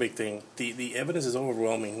that's another big thing. The evidence is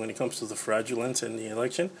overwhelming when it comes to the fraudulence in the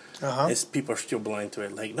election. Is people are still blind to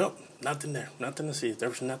it. Like, nope, nothing there, nothing to see.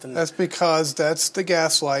 There's nothing there. That's because that's the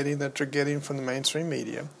gaslighting that you're getting from the mainstream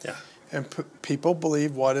media. Yeah. And people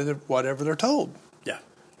believe whatever they're told. Yeah.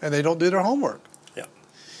 And they don't do their homework. Yeah.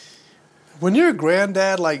 When you're a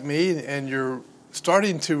granddad like me and you're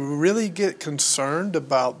starting to really get concerned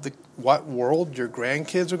about what world your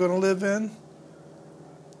grandkids are going to live in,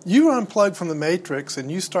 you unplug from the Matrix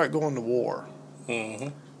and you start going to war. Mm-hmm.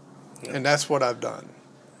 Yeah. And that's what I've done.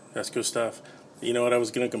 That's good stuff. You know what I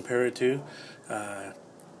was going to compare it to?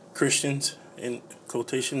 Christians, in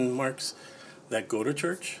quotation marks, that go to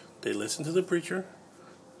church, they listen to the preacher,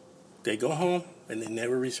 they go home, and they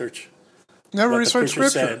never research. Never what research the preacher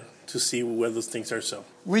Scripture. said to see whether those things are so.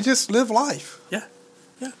 We just live life. Yeah.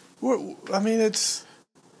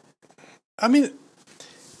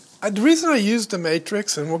 The reason I used The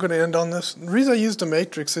Matrix, and we're going to end on this, the reason I used The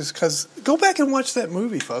Matrix is because, go back and watch that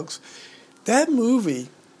movie, folks. That movie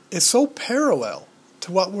is so parallel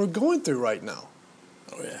to what we're going through right now.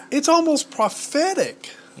 Oh, yeah. It's almost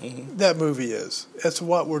prophetic, that movie is, as to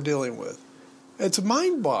what we're dealing with. It's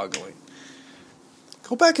mind-boggling.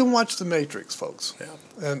 Go back and watch The Matrix, folks,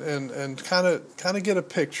 and kind of get a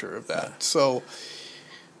picture of that. Yeah. So,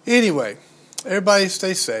 anyway, everybody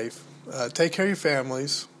stay safe. Take care of your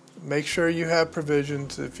families. Make sure you have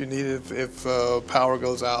provisions if you need it, if power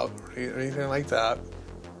goes out or anything like that.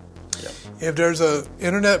 Yep. If there's a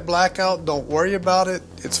internet blackout, don't worry about it.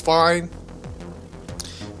 It's fine.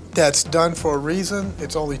 That's done for a reason.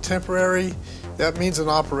 It's only temporary. That means an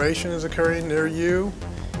operation is occurring near you,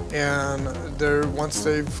 and once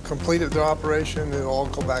they've completed their operation, it'll all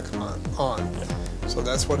go back on. Yep. So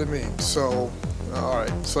that's what it means. So, all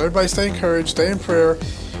right. So everybody stay encouraged, stay in prayer.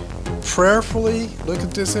 Prayerfully look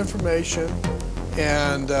at this information,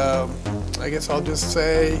 and I guess I'll just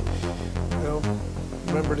say,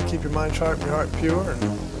 remember to keep your mind sharp and your heart pure, and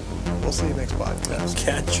we'll see you next podcast.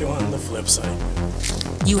 Catch you on the flip side.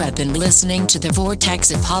 You have been listening to the Vortex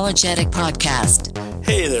Apologetic Podcast.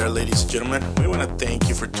 Hey there, ladies and gentlemen. We want to thank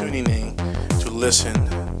you for tuning in to listen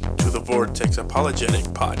to the Vortex Apologetic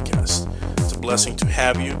Podcast. It's a blessing to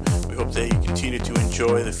have you. We hope that you continue to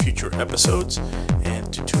enjoy the future episodes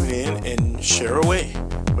and to tune in and share away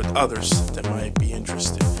with others that might be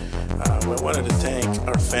interested. We wanted to thank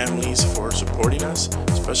our families for supporting us,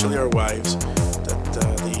 especially our wives,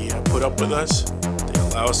 that they put up with us. They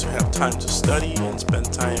allow us to have time to study and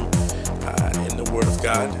spend time in the Word of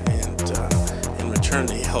God, and in return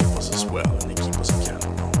they help us as well and they keep us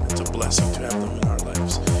accountable. It's a blessing to have them in our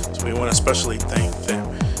lives. So we want to especially thank them.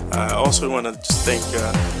 Also, we want to just thank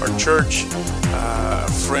our church,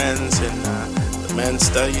 friends, and the men's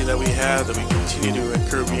study that we have that we continue to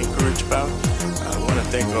be encouraged about. We want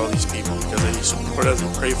to thank all these people because they support us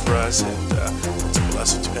and pray for us, and it's a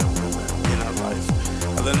blessing to have them in our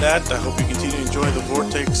life. Other than that, I hope you continue to enjoy the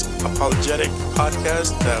Vortex Apologetic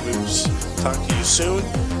Podcast. We will talk to you soon.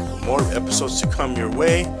 More episodes to come your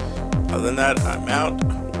way. Other than that, I'm out.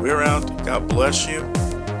 We're out. God bless you.